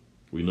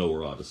 We know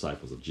we're all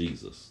disciples of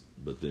Jesus,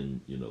 but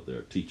then, there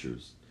are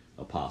teachers,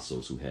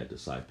 apostles who had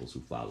disciples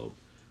who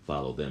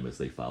followed them as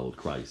they followed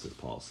Christ, as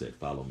Paul said,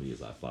 follow me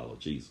as I follow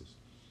Jesus.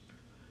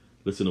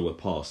 Listen to what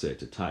Paul said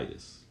to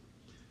Titus.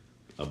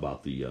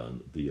 about the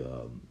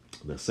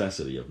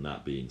necessity of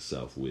not being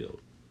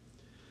self-willed.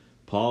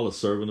 Paul, a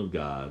servant of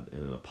God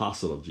and an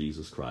apostle of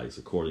Jesus Christ,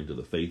 according to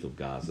the faith of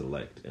God's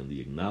elect and the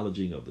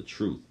acknowledging of the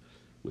truth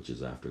which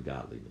is after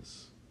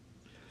godliness,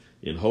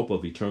 in hope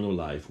of eternal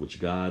life, which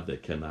God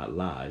that cannot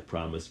lie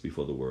promised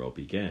before the world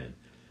began,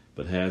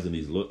 but has in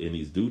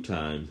due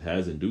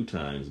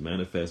times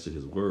manifested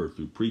his word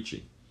through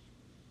preaching,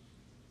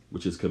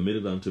 which is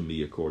committed unto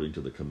me according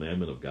to the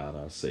commandment of God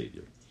our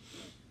Savior.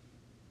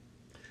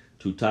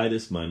 To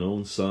Titus, mine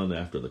own son,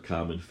 after the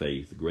common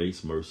faith,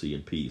 grace, mercy,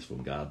 and peace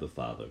from God the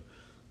Father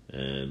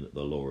and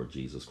the Lord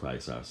Jesus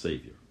Christ our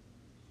Savior.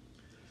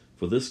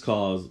 For this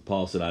cause,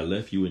 Paul said, I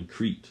left you in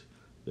Crete,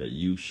 that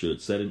you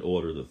should set in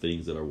order the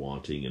things that are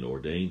wanting, and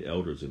ordained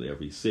elders in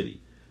every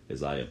city,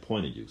 as I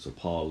appointed you. So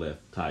Paul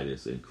left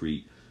Titus in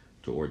Crete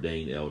to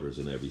ordain elders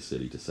in every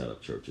city to set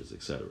up churches,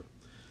 etc.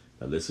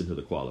 Now listen to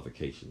the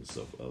qualifications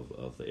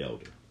of the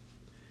elder.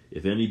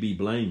 If any be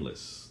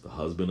blameless, the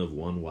husband of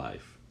one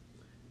wife,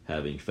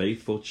 having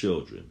faithful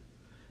children,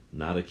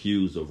 not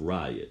accused of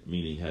riot,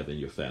 meaning having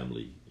your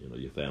family,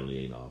 your family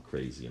ain't all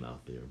crazy and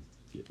out there,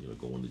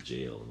 going to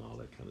jail and all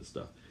that kind of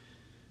stuff,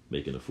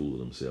 making a fool of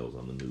themselves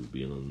on the news,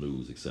 being on the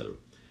news, etc.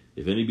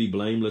 If any be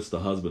blameless, the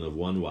husband of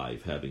one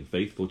wife, having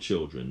faithful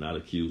children, not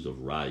accused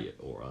of riot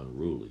or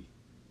unruly.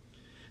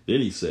 Then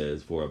he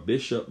says, for a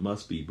bishop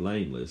must be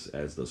blameless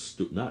as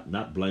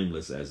not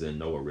blameless as in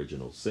no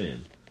original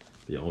sin.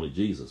 The only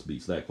Jesus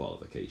beats that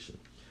qualification.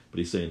 But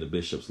he's saying the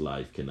bishop's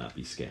life cannot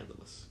be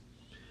scandalous.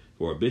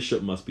 For a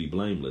bishop must be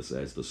blameless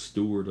as the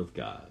steward of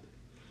God.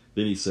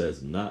 Then he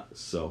says, not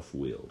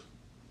self-willed.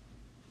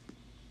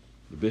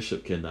 The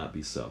bishop cannot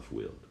be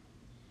self-willed.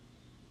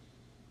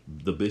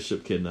 The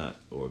bishop cannot,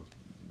 or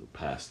the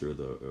pastor,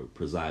 the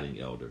presiding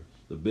elder,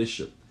 the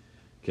bishop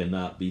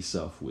cannot be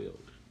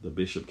self-willed. The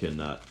bishop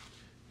cannot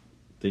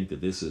think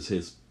that this is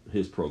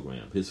his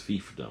program, his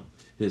fiefdom,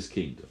 his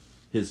kingdom,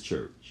 his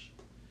church.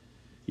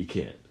 He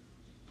can't.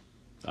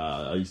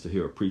 I used to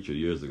hear a preacher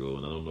years ago,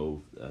 and I don't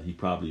know, he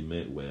probably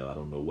meant well. I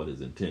don't know what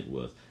his intent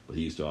was, but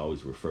he used to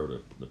always refer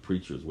to the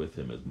preachers with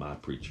him as my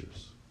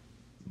preachers.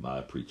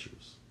 My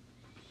preachers.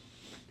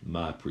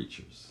 My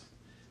preachers.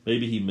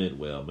 Maybe he meant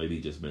well. Maybe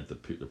he just meant the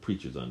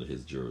preachers under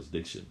his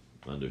jurisdiction,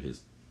 under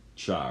his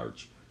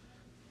charge.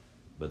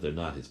 But they're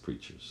not his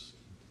preachers.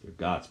 They're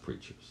God's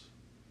preachers.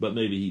 But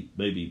maybe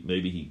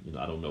he,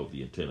 I don't know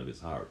the intent of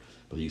his heart,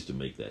 but he used to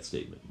make that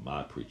statement.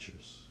 My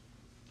preachers.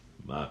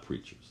 My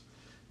preachers.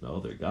 No,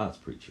 they're God's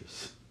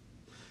preachers.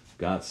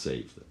 God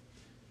saved them.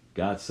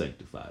 God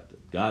sanctified them.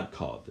 God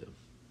called them.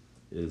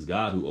 It is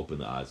God who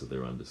opened the eyes of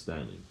their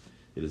understanding.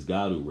 It is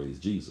God who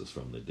raised Jesus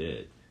from the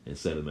dead and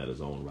set him at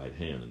his own right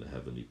hand in the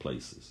heavenly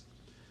places.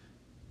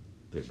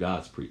 They're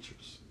God's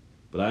preachers.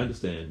 But I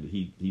understand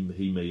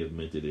he may have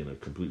meant it in a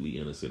completely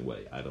innocent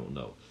way. I don't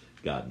know.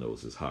 God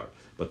knows his heart.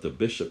 But the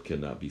bishop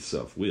cannot be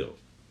self-willed.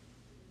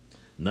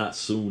 Not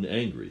soon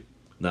angry.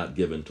 Not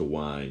given to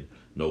wine.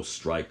 No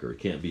striker. It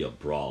can't be a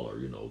brawler,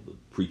 the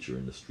preacher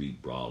in the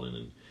street brawling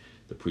and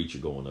the preacher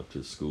going up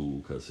to school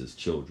because his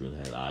children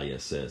had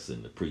ISS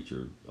and the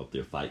preacher up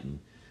there fighting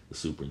the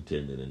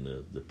superintendent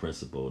and the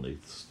principal. And they,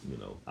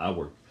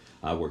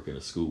 I work in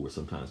a school where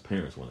sometimes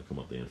parents want to come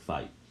up there and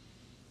fight.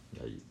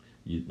 Now,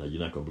 you're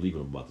not going to believe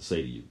what I'm about to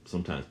say to you.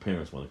 Sometimes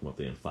parents want to come up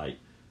there and fight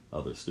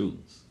other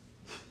students.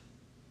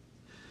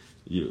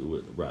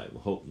 Right,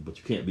 but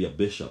you can't be a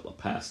bishop, a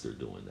pastor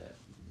doing that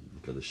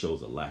because it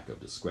shows a lack of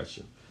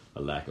discretion,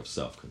 a lack of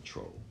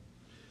self-control.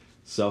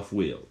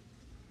 Self-will,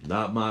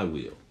 not my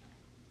will,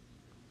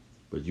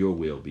 but your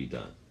will be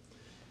done.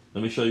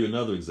 Let me show you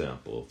another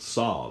example of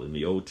Saul in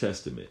the Old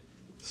Testament.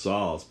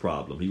 Saul's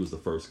problem, he was the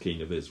first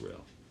king of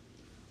Israel.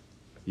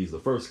 He's the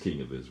first king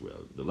of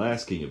Israel. The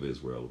last king of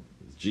Israel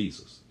is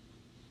Jesus.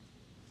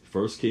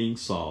 First king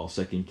Saul,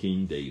 second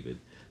king David,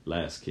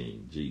 last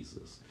king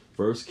Jesus.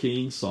 First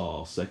king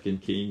Saul,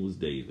 second king was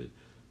David,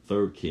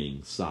 third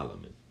king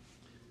Solomon,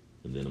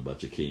 and then a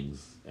bunch of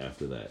kings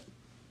after that.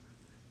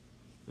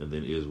 And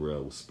then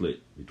Israel was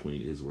split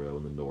between Israel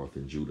in the north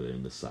and Judah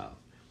in the south.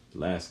 The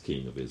last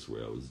king of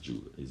Israel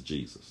is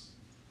Jesus.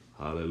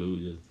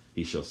 Hallelujah.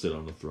 He shall sit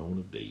on the throne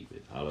of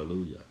David.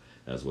 Hallelujah.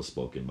 As was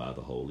spoken by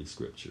the Holy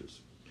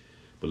Scriptures.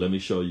 But let me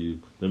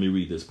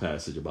read this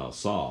passage about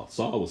Saul.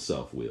 Saul was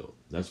self-willed.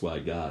 That's why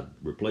God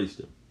replaced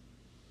him.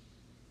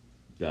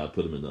 God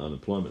put him in the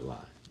unemployment line.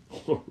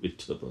 Glory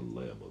to the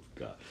Lamb of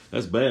God.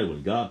 That's bad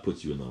when God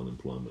puts you in the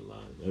unemployment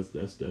line.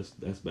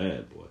 That's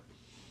bad, boy.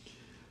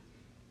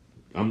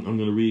 I'm going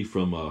to read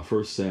from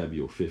 1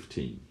 Samuel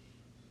 15.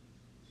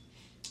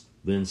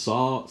 Then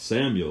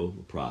Samuel,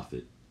 the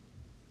prophet,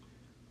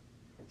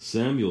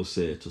 Samuel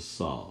said to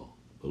Saul,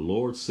 the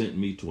Lord sent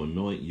me to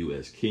anoint you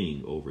as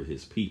king over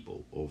his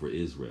people, over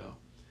Israel.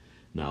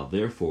 Now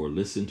therefore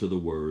listen to the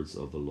words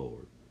of the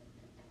Lord.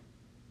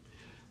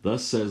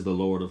 Thus says the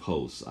Lord of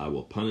hosts, I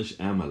will punish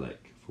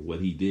Amalek for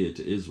what he did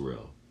to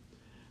Israel,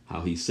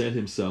 how he set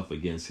himself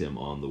against him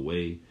on the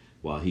way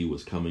while he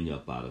was coming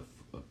up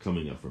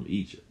from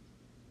Egypt.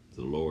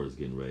 The Lord is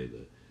getting ready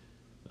to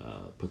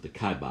put the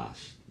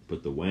kibosh,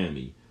 put the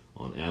whammy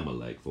on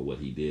Amalek for what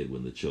he did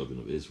when the children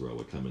of Israel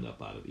were coming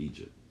up out of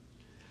Egypt.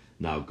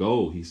 Now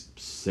go,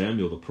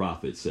 Samuel the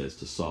prophet says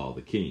to Saul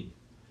the king,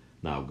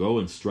 now go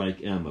and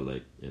strike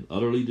Amalek and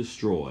utterly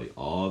destroy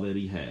all that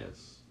he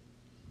has.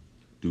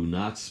 Do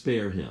not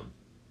spare him,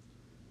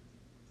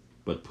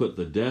 but put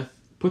to death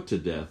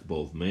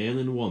both man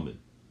and woman,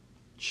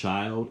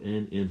 child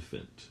and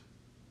infant,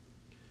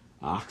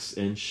 ox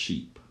and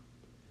sheep,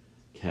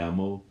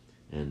 camel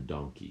and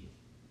donkey.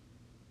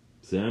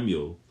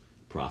 Samuel,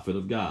 prophet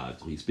of God,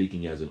 so he's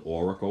speaking as an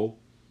oracle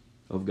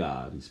of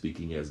God. He's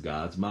speaking as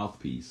God's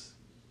mouthpiece.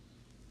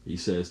 He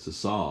says to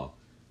Saul,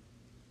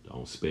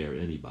 don't spare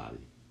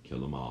anybody. Kill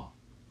them all.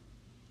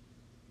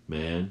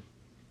 Man,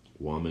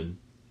 woman,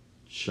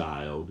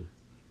 child,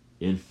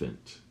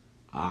 infant,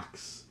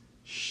 ox,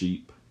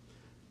 sheep,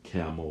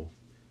 camel,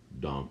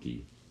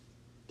 donkey.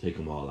 Take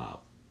them all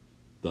out.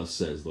 Thus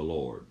says the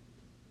Lord.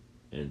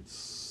 And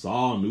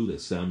Saul knew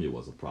that Samuel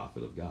was a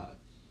prophet of God.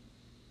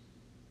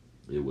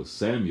 It was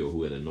Samuel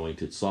who had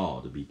anointed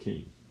Saul to be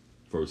king,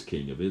 first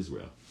king of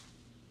Israel.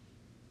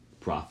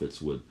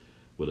 Prophets would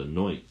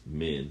anoint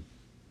men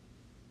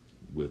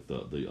with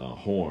the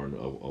horn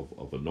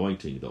of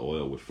anointing. The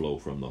oil would flow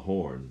from the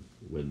horn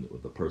when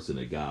the person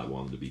that God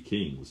wanted to be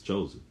king was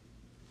chosen.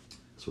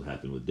 That's what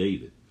happened with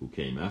David, who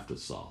came after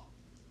Saul.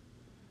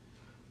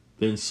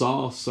 Then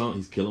Saul,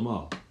 he's kill them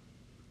all.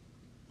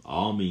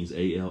 All means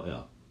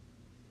A-L-L.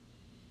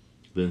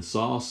 Then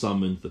Saul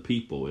summoned the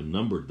people and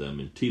numbered them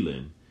in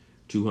Telem,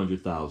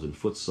 200,000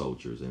 foot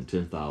soldiers and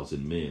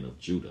 10,000 men of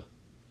Judah.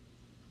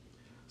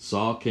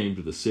 Saul came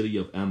to the city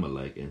of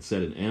Amalek and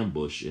set an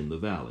ambush in the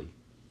valley.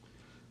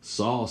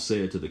 Saul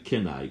said to the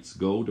Kenites,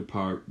 go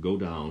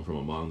down from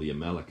among the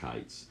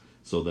Amalekites,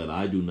 so that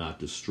I do not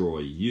destroy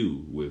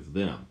you with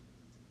them.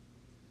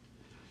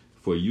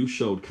 For you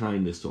showed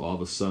kindness to all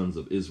the sons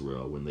of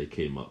Israel when they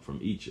came up from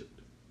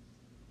Egypt.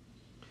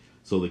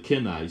 So the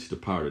Kenites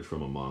departed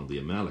from among the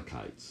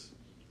Amalekites.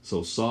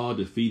 So Saul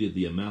defeated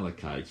the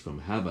Amalekites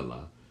from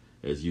Havilah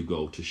as you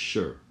go to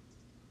Shur,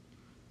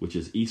 which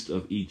is east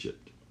of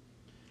Egypt.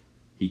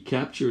 He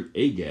captured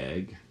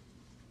Agag,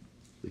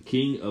 the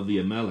king of the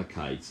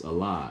Amalekites,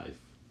 alive.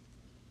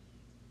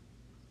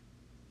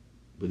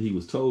 But he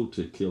was told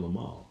to kill them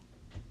all.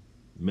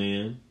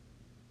 Man,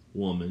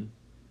 woman,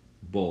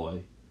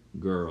 boy,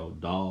 girl,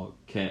 dog,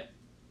 cat,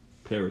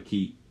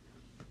 parakeet,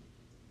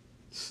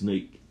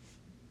 snake,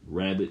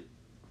 rabbit,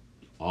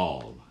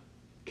 all.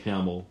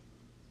 Camel,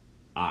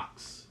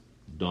 ox,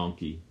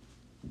 donkey,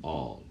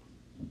 all.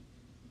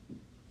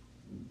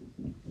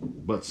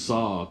 But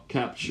Saul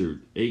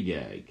captured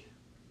Agag.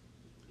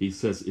 It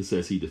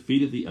says he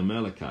defeated the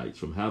Amalekites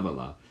from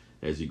Havilah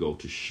as you go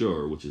to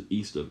Shur, which is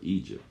east of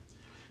Egypt.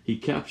 He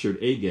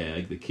captured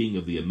Agag, the king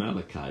of the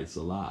Amalekites,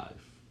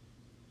 alive,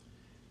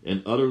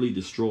 and utterly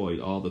destroyed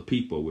all the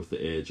people with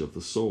the edge of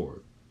the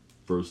sword.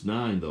 Verse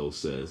 9, though,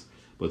 says,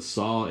 but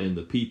Saul and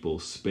the people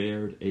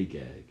spared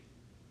Agag,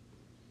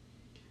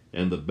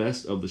 and the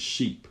best of the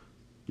sheep,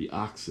 the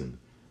oxen,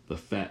 the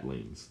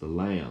fatlings, the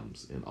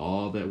lambs, and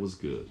all that was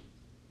good.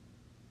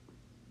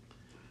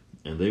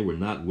 And they were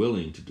not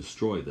willing to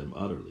destroy them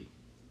utterly.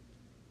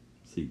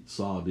 See,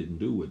 Saul didn't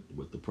do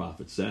what the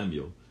prophet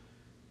Samuel,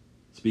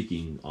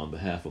 speaking on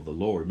behalf of the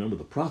Lord. Remember,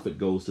 the prophet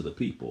goes to the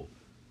people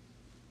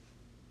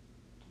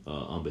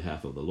on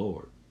behalf of the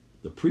Lord.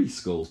 The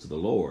priest goes to the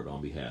Lord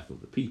on behalf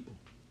of the people.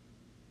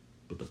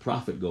 But the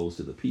prophet goes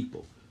to the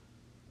people,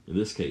 in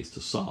this case to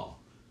Saul,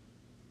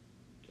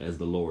 as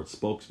the Lord's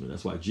spokesman.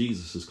 That's why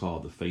Jesus is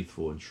called the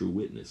faithful and true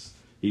witness.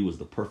 He was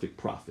the perfect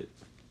prophet.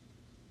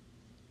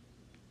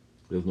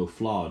 There was no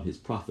flaw in his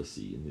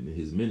prophecy and in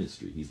his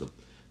ministry.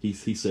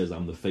 He says,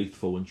 I'm the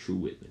faithful and true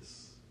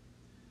witness.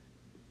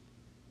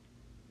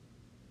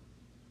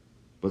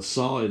 But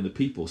Saul and the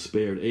people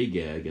spared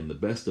Agag and the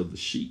best of the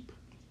sheep.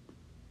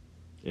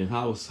 And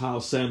how's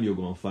Samuel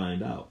going to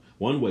find out?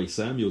 One way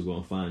Samuel's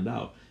going to find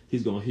out,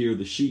 he's going to hear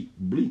the sheep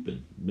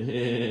bleeping.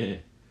 Meh,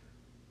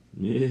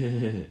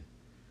 meh.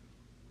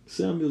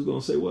 Samuel's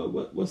going to say,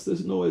 what's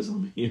this noise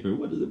I'm hearing?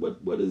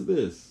 What is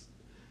this?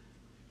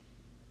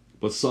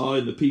 But Saul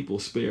and the people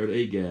spared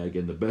Agag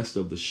and the best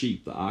of the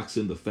sheep, the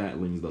oxen, the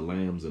fatlings, the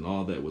lambs, and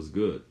all that was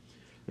good,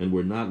 and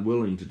were not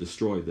willing to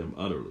destroy them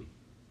utterly.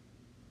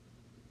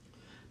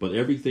 But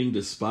everything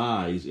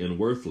despised and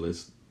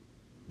worthless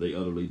they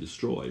utterly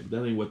destroyed. But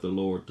that ain't what the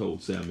Lord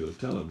told Samuel to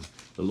tell him.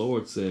 The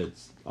Lord said,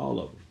 all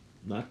of them,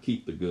 not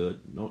keep the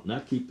good,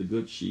 not keep the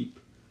good sheep.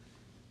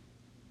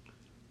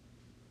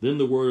 Then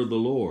the word of the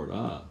Lord,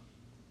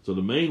 so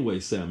the main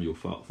way Samuel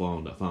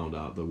found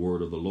out the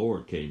word of the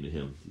Lord came to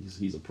him.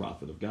 He's a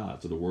prophet of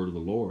God. So the word of the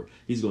Lord,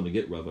 he's going to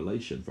get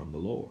revelation from the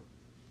Lord.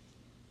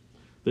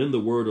 Then the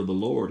word of the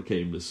Lord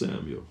came to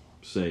Samuel,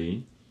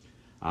 saying,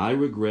 I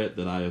regret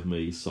that I have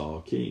made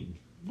Saul king.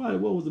 Why?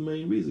 What was the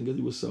main reason? Because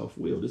he was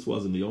self-willed. This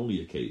wasn't the only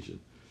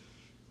occasion.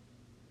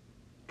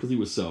 Because he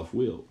was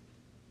self-willed.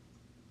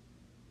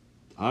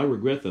 I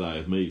regret that I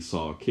have made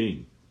Saul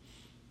king,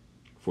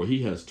 for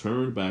he has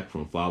turned back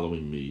from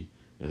following me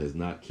and has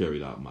not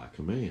carried out my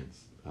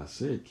commands. I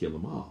said, kill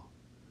them all.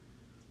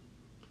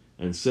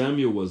 And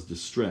Samuel was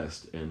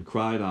distressed and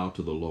cried out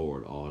to the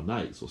Lord all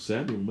night. So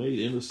Samuel made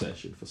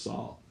intercession for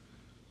Saul.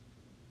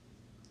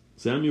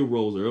 Samuel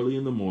rose early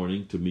in the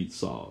morning to meet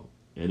Saul.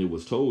 And it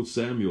was told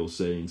Samuel,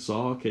 saying,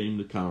 Saul came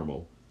to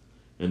Carmel,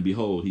 and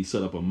behold, he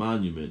set up a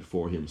monument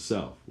for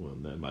himself. Well,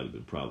 that might have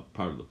been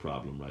part of the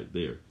problem right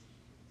there,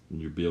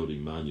 when you're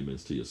building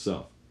monuments to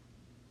yourself.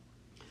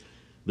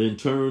 Then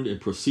turned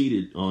and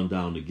proceeded on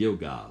down to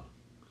Gilgal.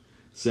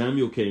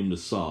 Samuel came to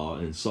Saul,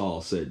 and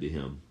Saul said to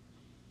him,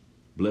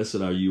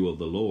 Blessed are you of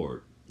the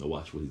Lord. Now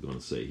watch what he's going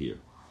to say here.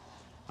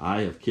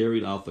 I have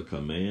carried out the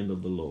command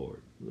of the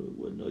Lord.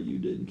 Well, no, you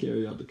didn't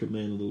carry out the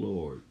command of the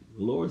Lord.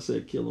 The Lord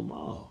said, kill them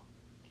all.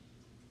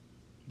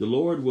 The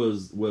Lord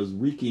was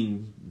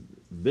wreaking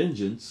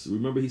vengeance.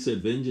 Remember, he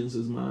said, vengeance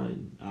is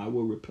mine. I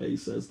will repay,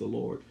 says the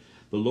Lord.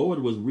 The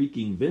Lord was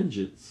wreaking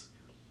vengeance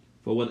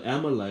for what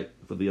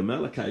the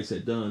Amalekites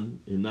had done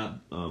in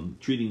not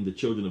treating the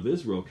children of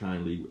Israel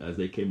kindly as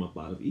they came up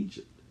out of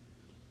Egypt.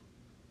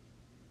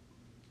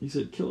 He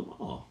said, kill them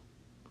all.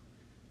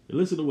 And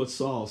listen to what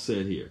Saul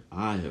said here.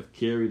 I have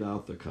carried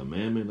out the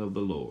commandment of the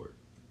Lord.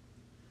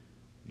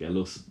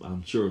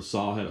 I'm sure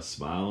Saul had a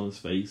smile on his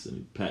face and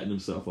he patting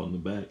himself on the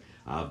back.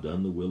 I've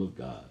done the will of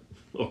God.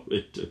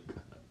 Glory to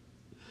God.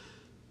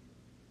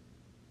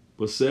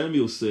 But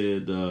Samuel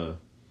said,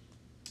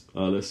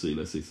 let's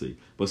see.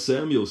 But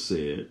Samuel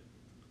said,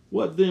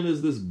 what then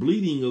is this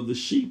bleating of the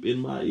sheep in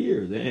my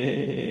ears?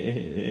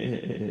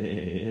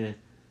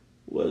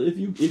 Well, if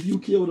you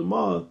kill them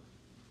all,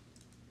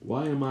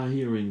 why am I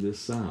hearing this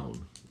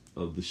sound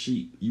of the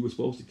sheep? You were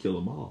supposed to kill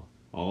them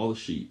all the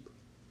sheep,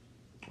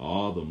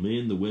 all the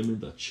men, the women,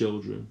 the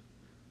children,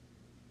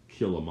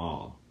 kill them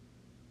all.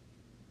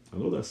 I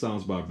know that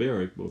sounds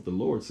barbaric, but the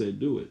Lord said,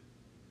 do it.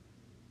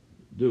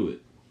 Do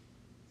it.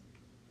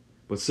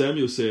 But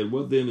Samuel said,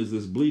 what then is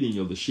this bleating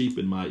of the sheep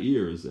in my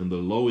ears and the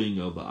lowing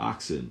of the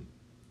oxen,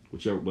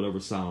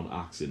 whatever sound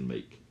oxen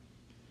make,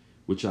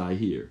 which I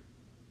hear?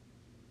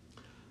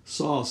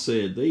 Saul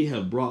said, they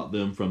have brought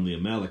them from the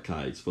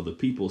Amalekites, for the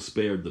people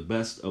spared the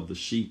best of the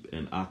sheep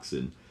and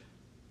oxen.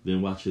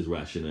 Then watch his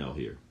rationale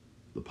here.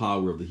 The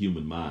power of the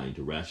human mind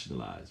to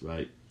rationalize,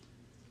 right?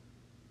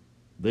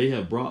 They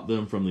have brought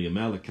them from the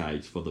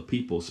Amalekites, for the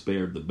people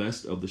spared the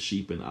best of the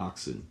sheep and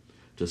oxen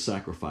to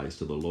sacrifice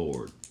to the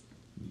Lord.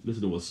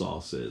 Listen to what Saul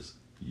says,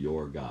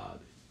 your God.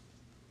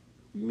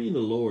 You mean the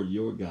Lord,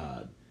 your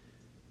God?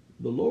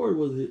 The Lord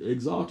was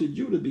exalted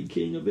you to be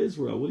king of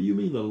Israel. What do you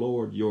mean the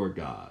Lord, your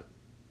God?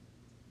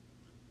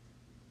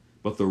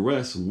 But the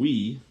rest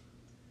we,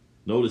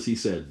 notice he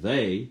said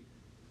they,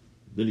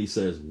 then he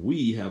says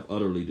we have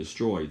utterly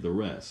destroyed the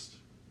rest.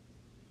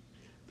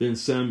 Then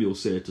Samuel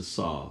said to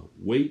Saul,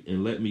 wait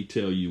and let me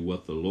tell you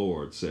what the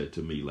Lord said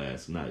to me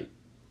last night.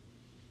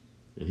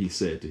 And he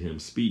said to him,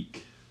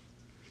 speak.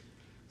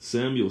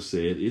 Samuel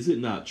said, is it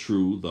not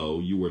true, though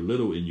you were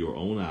little in your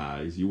own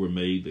eyes, you were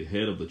made the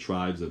head of the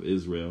tribes of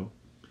Israel?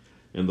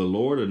 And the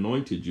Lord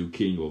anointed you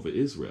king over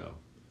Israel.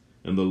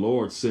 And the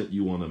Lord sent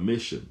you on a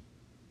mission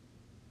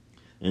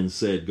and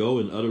said, go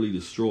and utterly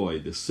destroy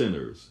the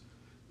sinners,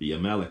 the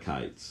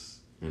Amalekites,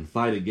 and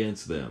fight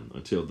against them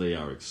until they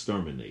are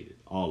exterminated,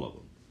 all of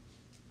them,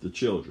 the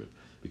children.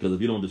 Because if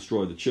you don't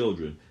destroy the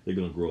children, they're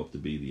going to grow up to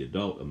be the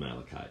adult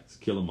Amalekites.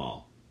 Kill them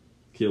all.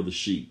 Kill the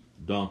sheep,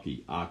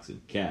 donkey,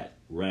 oxen, cat,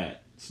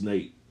 rat,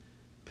 snake,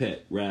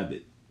 pet,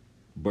 rabbit,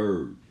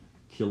 bird.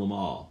 Kill them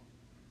all.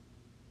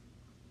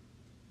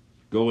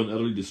 Go and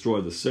utterly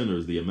destroy the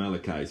sinners, the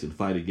Amalekites, and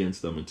fight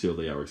against them until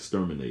they are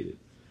exterminated.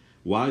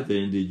 Why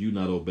then did you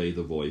not obey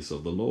the voice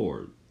of the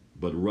Lord,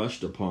 but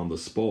rushed upon the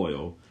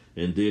spoil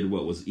and did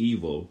what was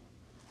evil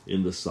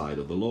in the sight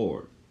of the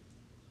Lord?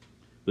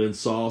 Then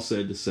Saul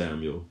said to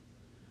Samuel,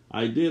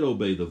 I did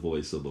obey the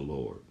voice of the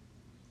Lord,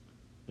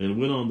 and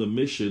went on the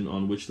mission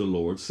on which the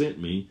Lord sent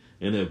me,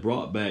 and have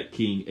brought back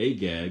King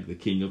Agag, the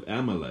king of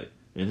Amalek,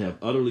 and have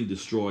utterly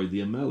destroyed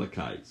the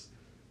Amalekites.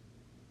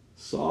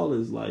 Saul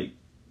is like,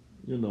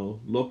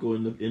 loco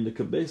in the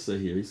cabeza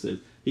here.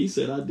 He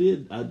said, I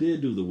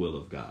did do the will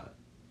of God.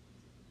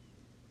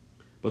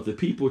 But the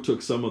people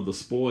took some of the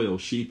spoil,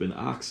 sheep and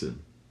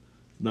oxen.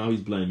 Now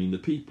he's blaming the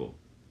people.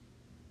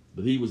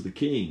 But he was the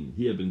king.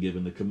 He had been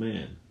given the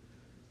command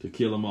to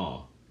kill them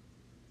all.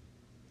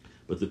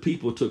 But the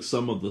people took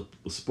some of the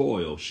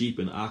spoil, sheep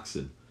and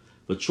oxen,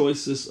 the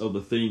choicest of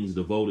the things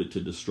devoted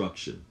to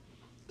destruction,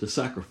 to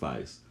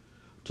sacrifice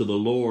to the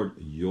Lord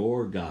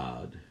your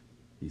God,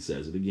 he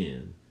says it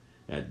again,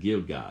 at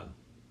Gilgal.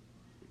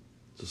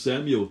 So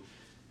Samuel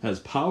has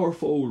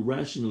powerful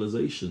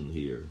rationalization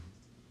here.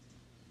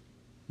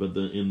 But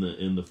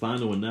in the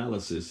final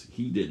analysis,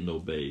 he didn't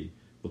obey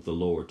what the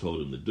Lord told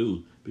him to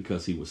do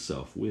because he was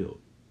self-willed.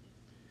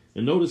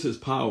 And notice his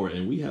power,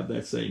 and we have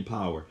that same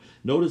power.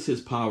 Notice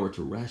his power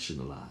to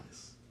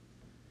rationalize.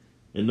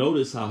 And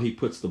notice how he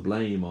puts the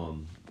blame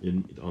on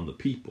the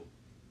people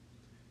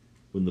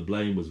when the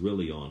blame was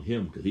really on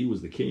him, because he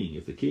was the king.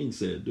 If the king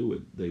said do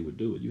it, they would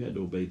do it. You had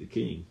to obey the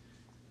king,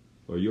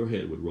 or your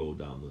head would roll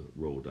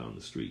down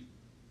the street.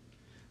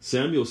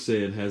 Samuel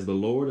said, has the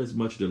Lord as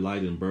much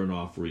delight in burnt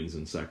offerings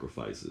and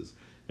sacrifices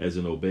as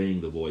in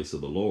obeying the voice of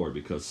the Lord?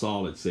 Because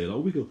Saul had said,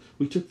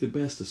 we took the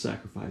best to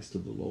sacrifice to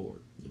the Lord.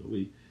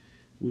 We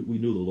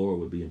knew the Lord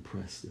would be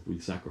impressed if we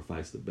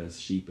sacrificed the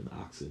best sheep and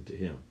oxen to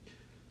him.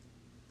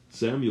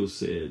 Samuel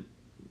said,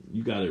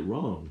 you got it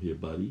wrong here,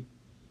 buddy.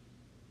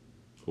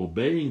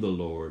 Obeying the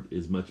Lord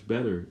is much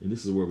better, and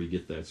this is where we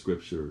get that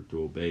scripture,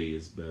 to obey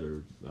is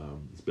better.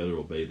 It's better to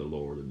obey the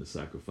Lord than to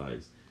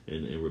sacrifice,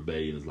 and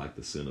rebellion is like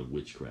the sin of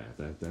witchcraft.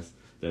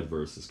 That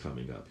verse is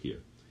coming up here.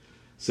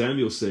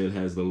 Samuel said,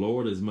 has the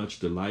Lord as much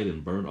delight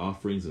in burnt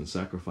offerings and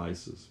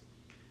sacrifices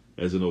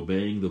as in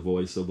obeying the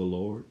voice of the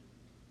Lord?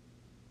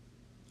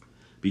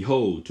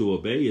 Behold, to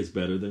obey is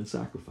better than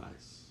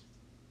sacrifice.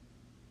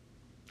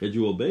 Had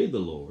you obeyed the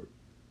Lord,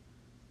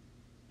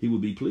 he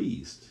would be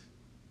pleased,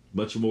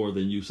 much more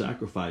than you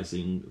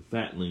sacrificing,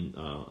 fattening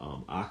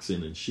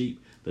oxen and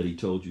sheep that he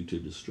told you to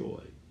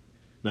destroy.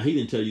 Now, he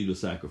didn't tell you to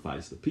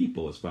sacrifice the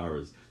people as far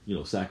as,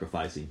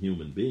 sacrificing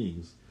human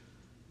beings,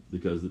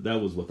 because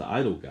that was what the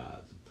idol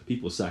gods.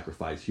 People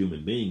sacrifice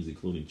human beings,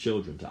 including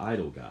children, to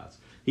idol gods.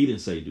 He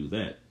didn't say do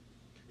that.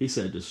 He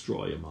said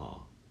destroy them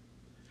all.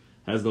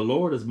 Has the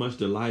Lord as much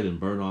delight in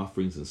burnt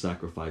offerings and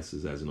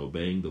sacrifices as in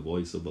obeying the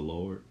voice of the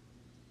Lord?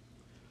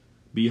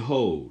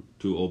 Behold,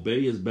 to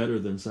obey is better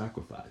than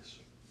sacrifice,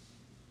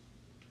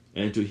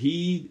 and to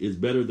heed is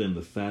better than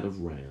the fat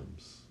of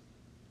rams.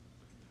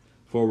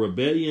 For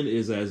rebellion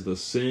is as the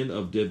sin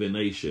of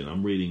divination.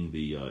 I'm reading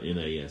the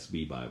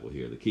NASB Bible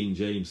here. The King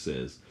James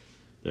says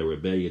that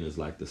rebellion is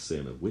like the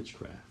sin of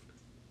witchcraft.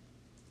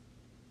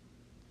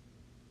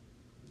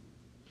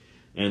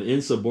 And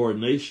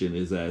insubordination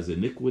is as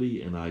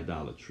iniquity and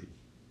idolatry.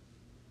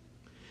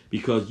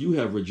 Because you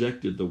have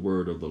rejected the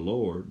word of the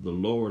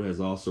Lord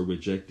has also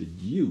rejected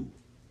you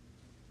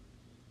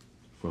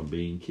from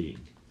being king.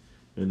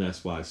 And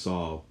that's why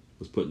Saul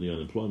was put in the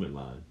unemployment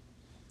line,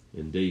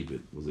 and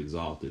David was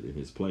exalted in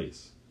his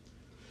place.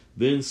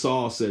 Then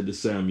Saul said to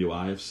Samuel,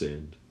 I have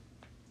sinned.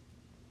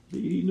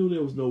 He knew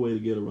there was no way to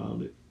get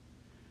around it.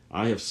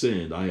 I have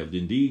sinned. I have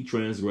indeed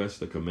transgressed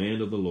the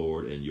command of the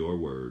Lord and your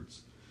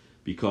words,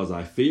 because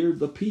I feared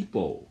the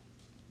people.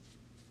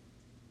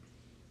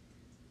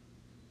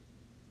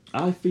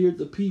 I feared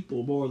the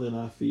people more than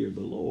I feared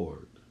the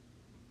Lord.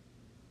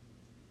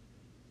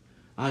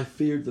 I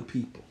feared the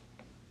people.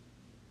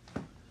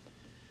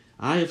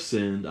 I have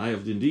sinned. I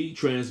have indeed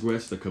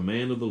transgressed the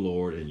command of the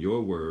Lord and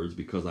your words,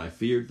 because I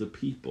feared the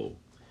people,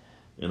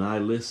 and I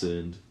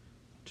listened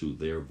to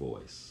their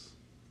voice.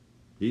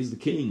 He's the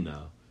king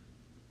now.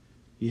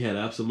 He had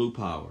absolute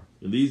power.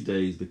 In these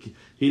days,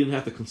 he didn't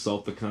have to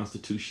consult the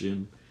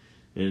Constitution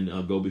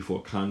and go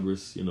before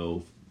Congress,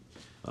 and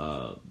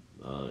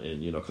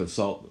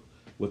consult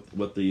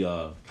what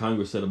the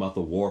Congress said about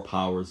the War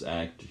Powers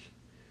Act.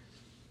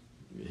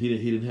 He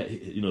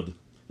didn't have,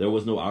 there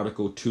was no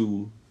Article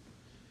 2,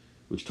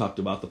 which talked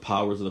about the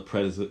powers of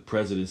the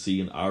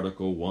presidency, in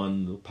Article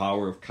 1, the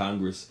power of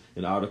Congress,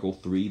 in Article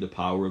 3, the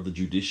power of the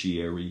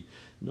judiciary.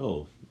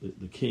 No,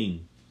 the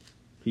king,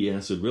 he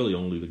answered really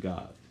only to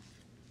God.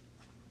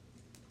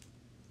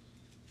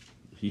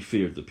 He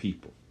feared the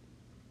people.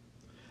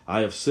 I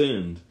have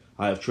sinned.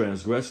 I have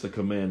transgressed the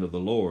command of the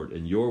Lord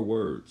and your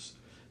words,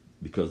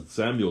 because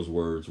Samuel's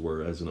words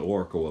were as an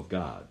oracle of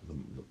God,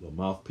 the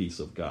mouthpiece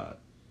of God.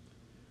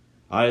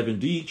 I have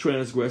indeed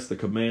transgressed the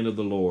command of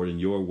the Lord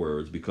and your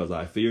words, because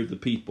I feared the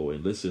people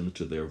and listened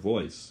to their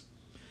voice.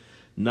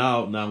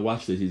 Now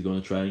watch this. He's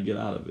going to try and get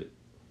out of it.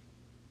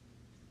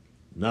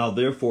 Now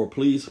therefore,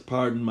 please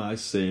pardon my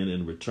sin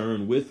and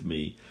return with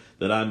me,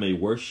 that I may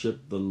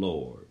worship the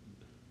Lord.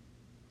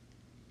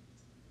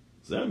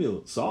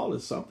 Saul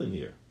is something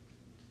here.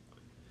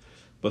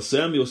 But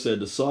Samuel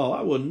said to Saul,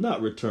 I will not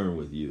return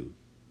with you,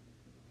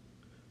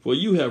 for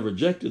you have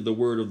rejected the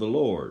word of the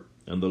Lord,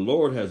 and the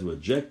Lord has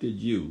rejected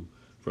you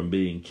from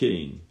being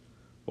king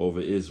over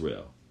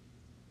Israel.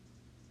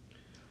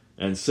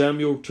 And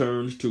Samuel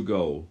turned to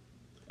go.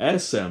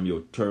 As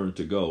Samuel turned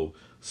to go,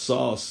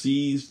 Saul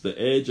seized the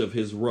edge of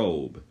his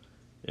robe,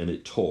 and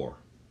it tore.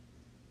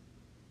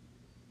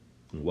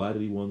 And why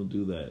did he want to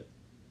do that?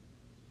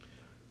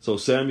 So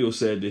Samuel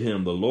said to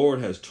him, the Lord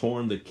has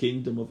torn the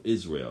kingdom of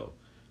Israel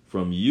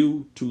from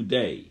you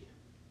today,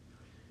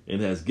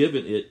 and has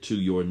given it to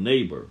your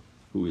neighbor,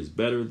 who is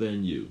better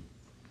than you.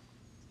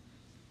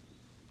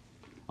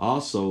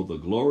 Also, the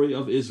glory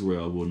of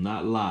Israel will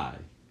not lie.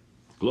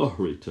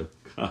 Glory to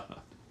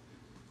God.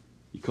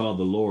 He called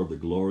the Lord the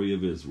glory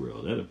of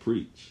Israel. That'll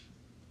preach.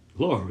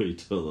 Glory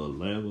to the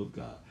Lamb of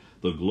God.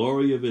 The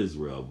glory of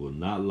Israel will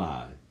not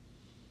lie,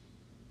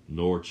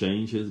 nor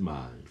change his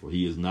mind, for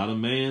he is not a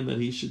man that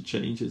he should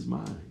change his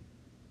mind.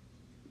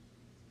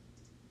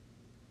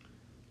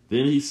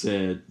 Then he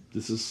said,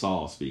 this is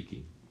Saul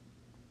speaking,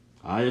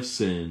 I have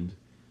sinned,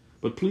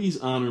 but please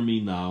honor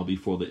me now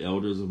before the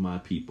elders of my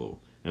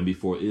people and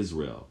before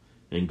Israel,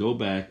 and go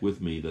back with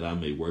me that I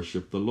may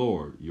worship the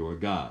Lord your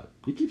God.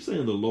 He keeps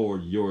saying the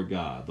Lord your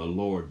God, the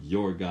Lord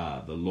your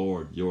God, the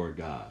Lord your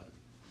God.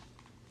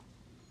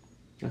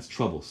 That's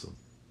troublesome.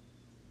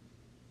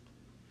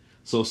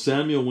 So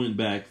Samuel went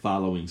back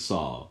following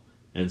Saul,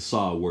 and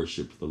Saul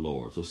worshipped the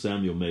Lord. So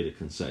Samuel made a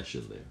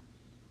concession there.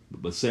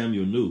 But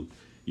Samuel knew,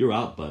 you're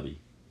out, buddy.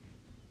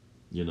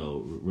 You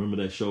know, remember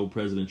that show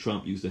President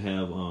Trump used to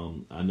have?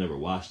 I never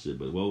watched it,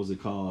 but what was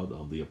it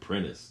called? The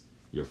Apprentice.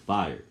 You're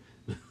fired.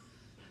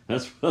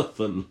 That's what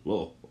the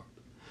Lord.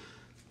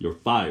 You're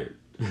fired.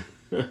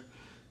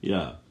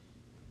 Yeah.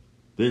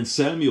 Then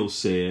Samuel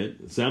was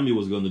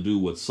going to do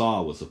what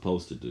Saul was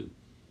supposed to do.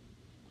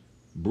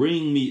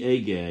 Bring me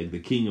Agag, the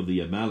king of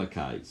the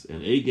Amalekites.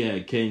 And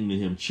Agag came to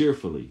him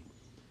cheerfully.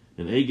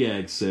 And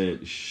Agag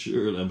said,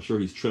 sure, I'm sure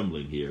he's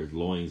trembling here. His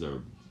loins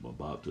are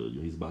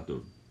he's about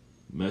to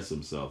mess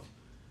himself.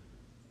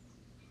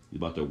 He's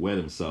about to wet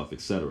himself,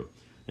 etc.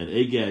 And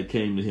Agag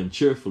came to him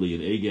cheerfully,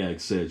 and Agag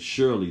said,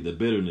 surely the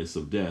bitterness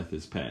of death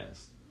is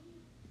past.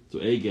 So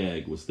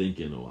Agag was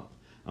thinking, oh,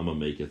 I'm going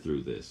to make it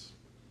through this.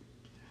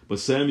 But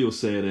Samuel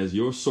said, as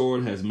your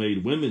sword has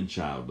made women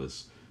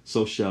childless,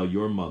 so shall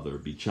your mother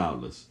be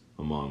childless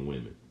among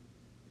women.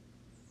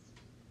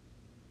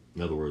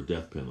 In other words,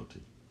 death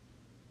penalty.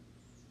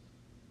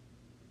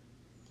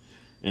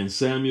 And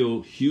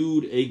Samuel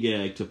hewed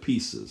Agag to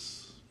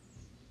pieces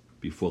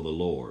before the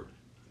Lord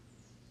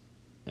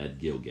at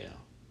Gilgal.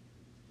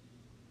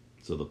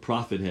 So the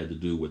prophet had to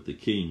do what the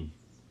king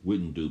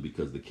wouldn't do,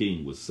 because the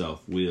king was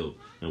self-willed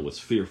and was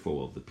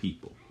fearful of the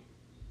people.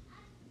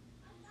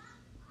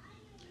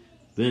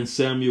 Then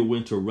Samuel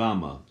went to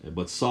Ramah,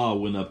 but Saul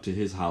went up to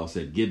his house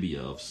at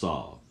Gibeah of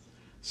Saul.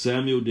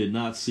 Samuel did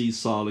not see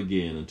Saul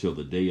again until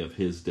the day of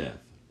his death.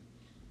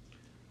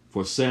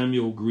 For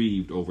Samuel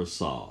grieved over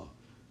Saul,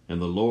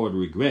 and the Lord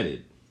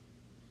regretted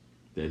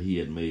that he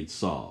had made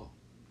Saul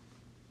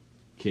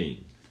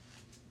king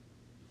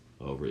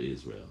over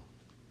Israel.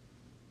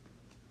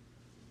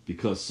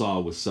 Because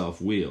Saul was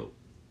self-willed.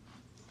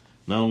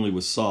 Not only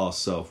was Saul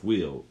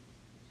self-willed,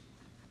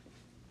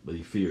 but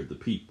he feared the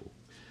people.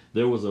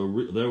 And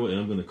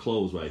I'm going to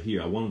close right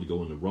here. I wanted to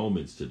go into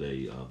Romans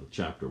today,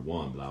 chapter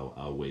 1, but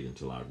I'll wait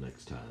until our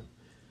next time.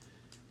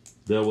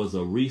 There was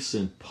a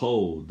recent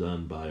poll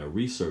done by a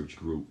research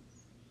group,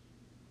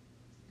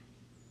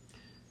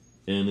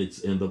 and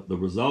the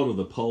result of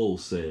the poll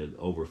said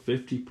over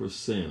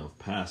 50% of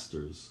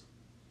pastors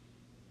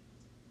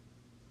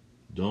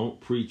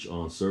don't preach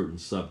on certain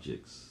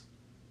subjects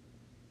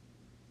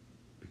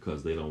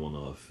because they don't want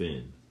to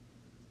offend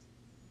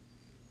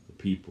the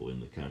people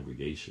in the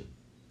congregation.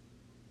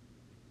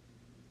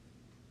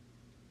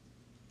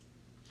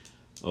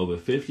 Over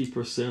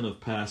 50% of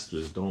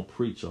pastors don't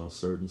preach on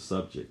certain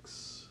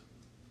subjects.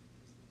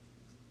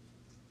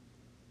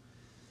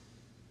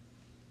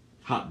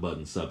 Hot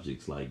button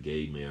subjects like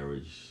gay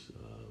marriage,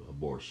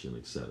 abortion,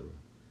 etc.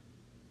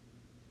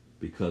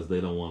 Because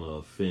they don't want to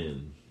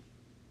offend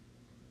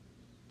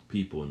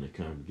people in the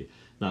congregation.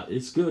 Now,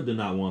 it's good to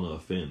not want to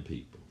offend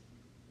people.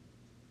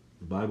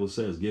 The Bible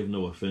says, give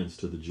no offense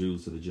to the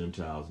Jews, to the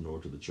Gentiles, nor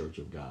to the church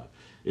of God.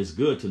 It's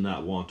good to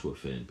not want to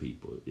offend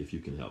people if you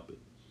can help it.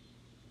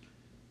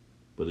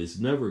 But it's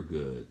never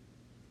good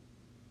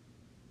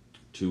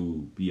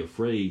to be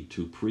afraid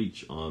to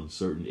preach on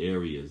certain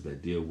areas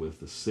that deal with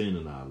the sin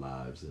in our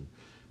lives and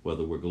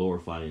whether we're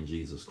glorifying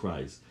Jesus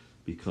Christ,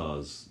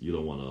 because you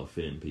don't want to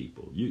offend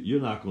people. You're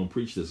not going to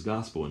preach this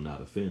gospel and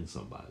not offend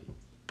somebody.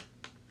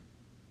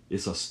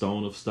 It's a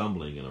stone of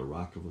stumbling and a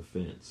rock of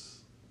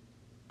offense.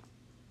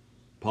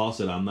 Paul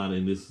said, I'm not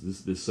in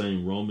this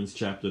same Romans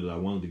chapter that I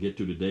wanted to get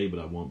to today, but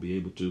I won't be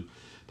able to.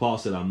 Paul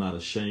said, I'm not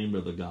ashamed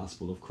of the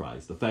gospel of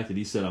Christ. The fact that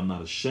he said, I'm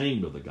not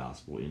ashamed of the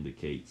gospel,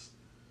 indicates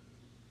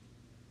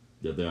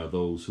that there are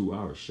those who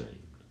are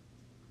ashamed,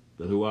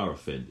 who are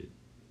offended.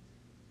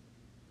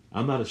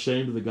 I'm not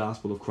ashamed of the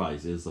gospel of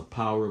Christ. It is the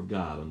power of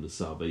God unto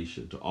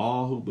salvation to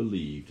all who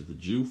believe, to the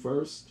Jew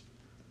first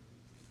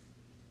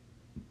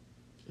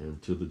and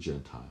to the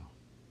Gentile.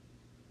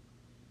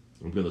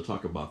 I'm going to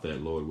talk about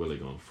that, Lord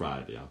willing, on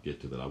Friday. I'll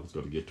get to that. I was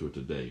going to get to it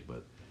today,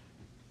 but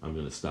I'm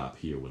going to stop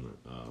here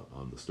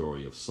on the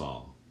story of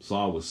Saul.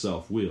 Saul was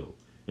self-willed,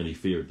 and he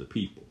feared the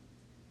people.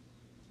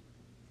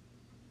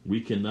 We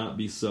cannot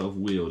be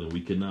self-willed, and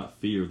we cannot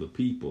fear the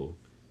people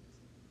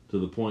to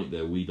the point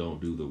that we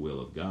don't do the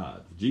will of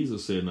God.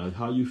 Jesus said, now,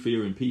 how you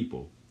fearing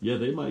people? Yeah,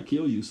 they might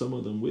kill you. Some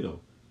of them will.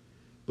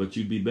 But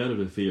you'd be better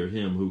to fear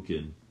him who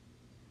can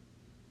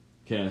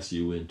cast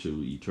you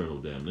into eternal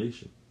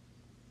damnation.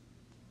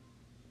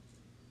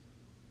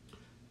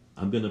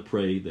 I'm going to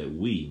pray that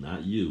we,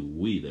 not you,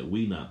 that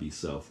we not be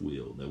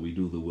self-willed, that we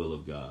do the will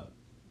of God,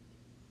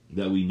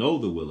 that we know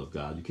the will of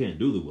God. You can't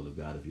do the will of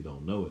God if you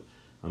don't know it.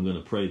 I'm going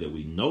to pray that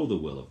we know the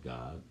will of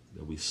God,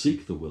 that we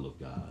seek the will of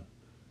God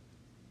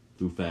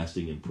through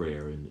fasting and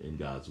prayer and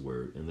God's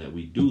word, and that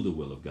we do the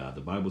will of God.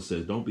 The Bible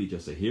says, don't be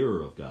just a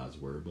hearer of God's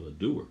word, but a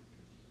doer.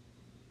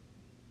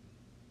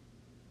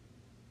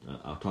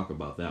 I'll talk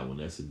about that one.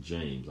 That's in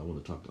James. I'm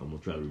going to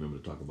try to remember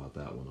to talk about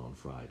that one on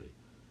Friday.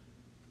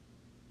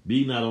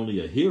 Be not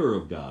only a hearer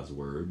of God's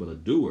word, but a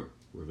doer.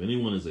 For if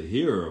anyone is a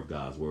hearer of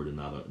God's word and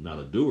not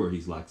a doer,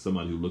 he's like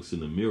somebody who looks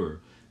in the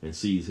mirror and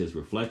sees his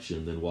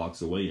reflection, then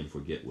walks away and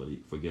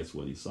forgets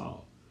what he saw.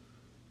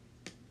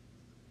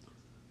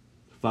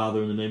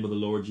 Father, in the name of the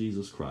Lord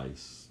Jesus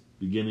Christ,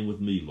 beginning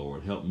with me,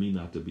 Lord, help me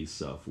not to be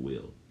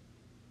self-willed.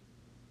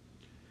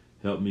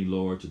 Help me,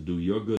 Lord, to do your good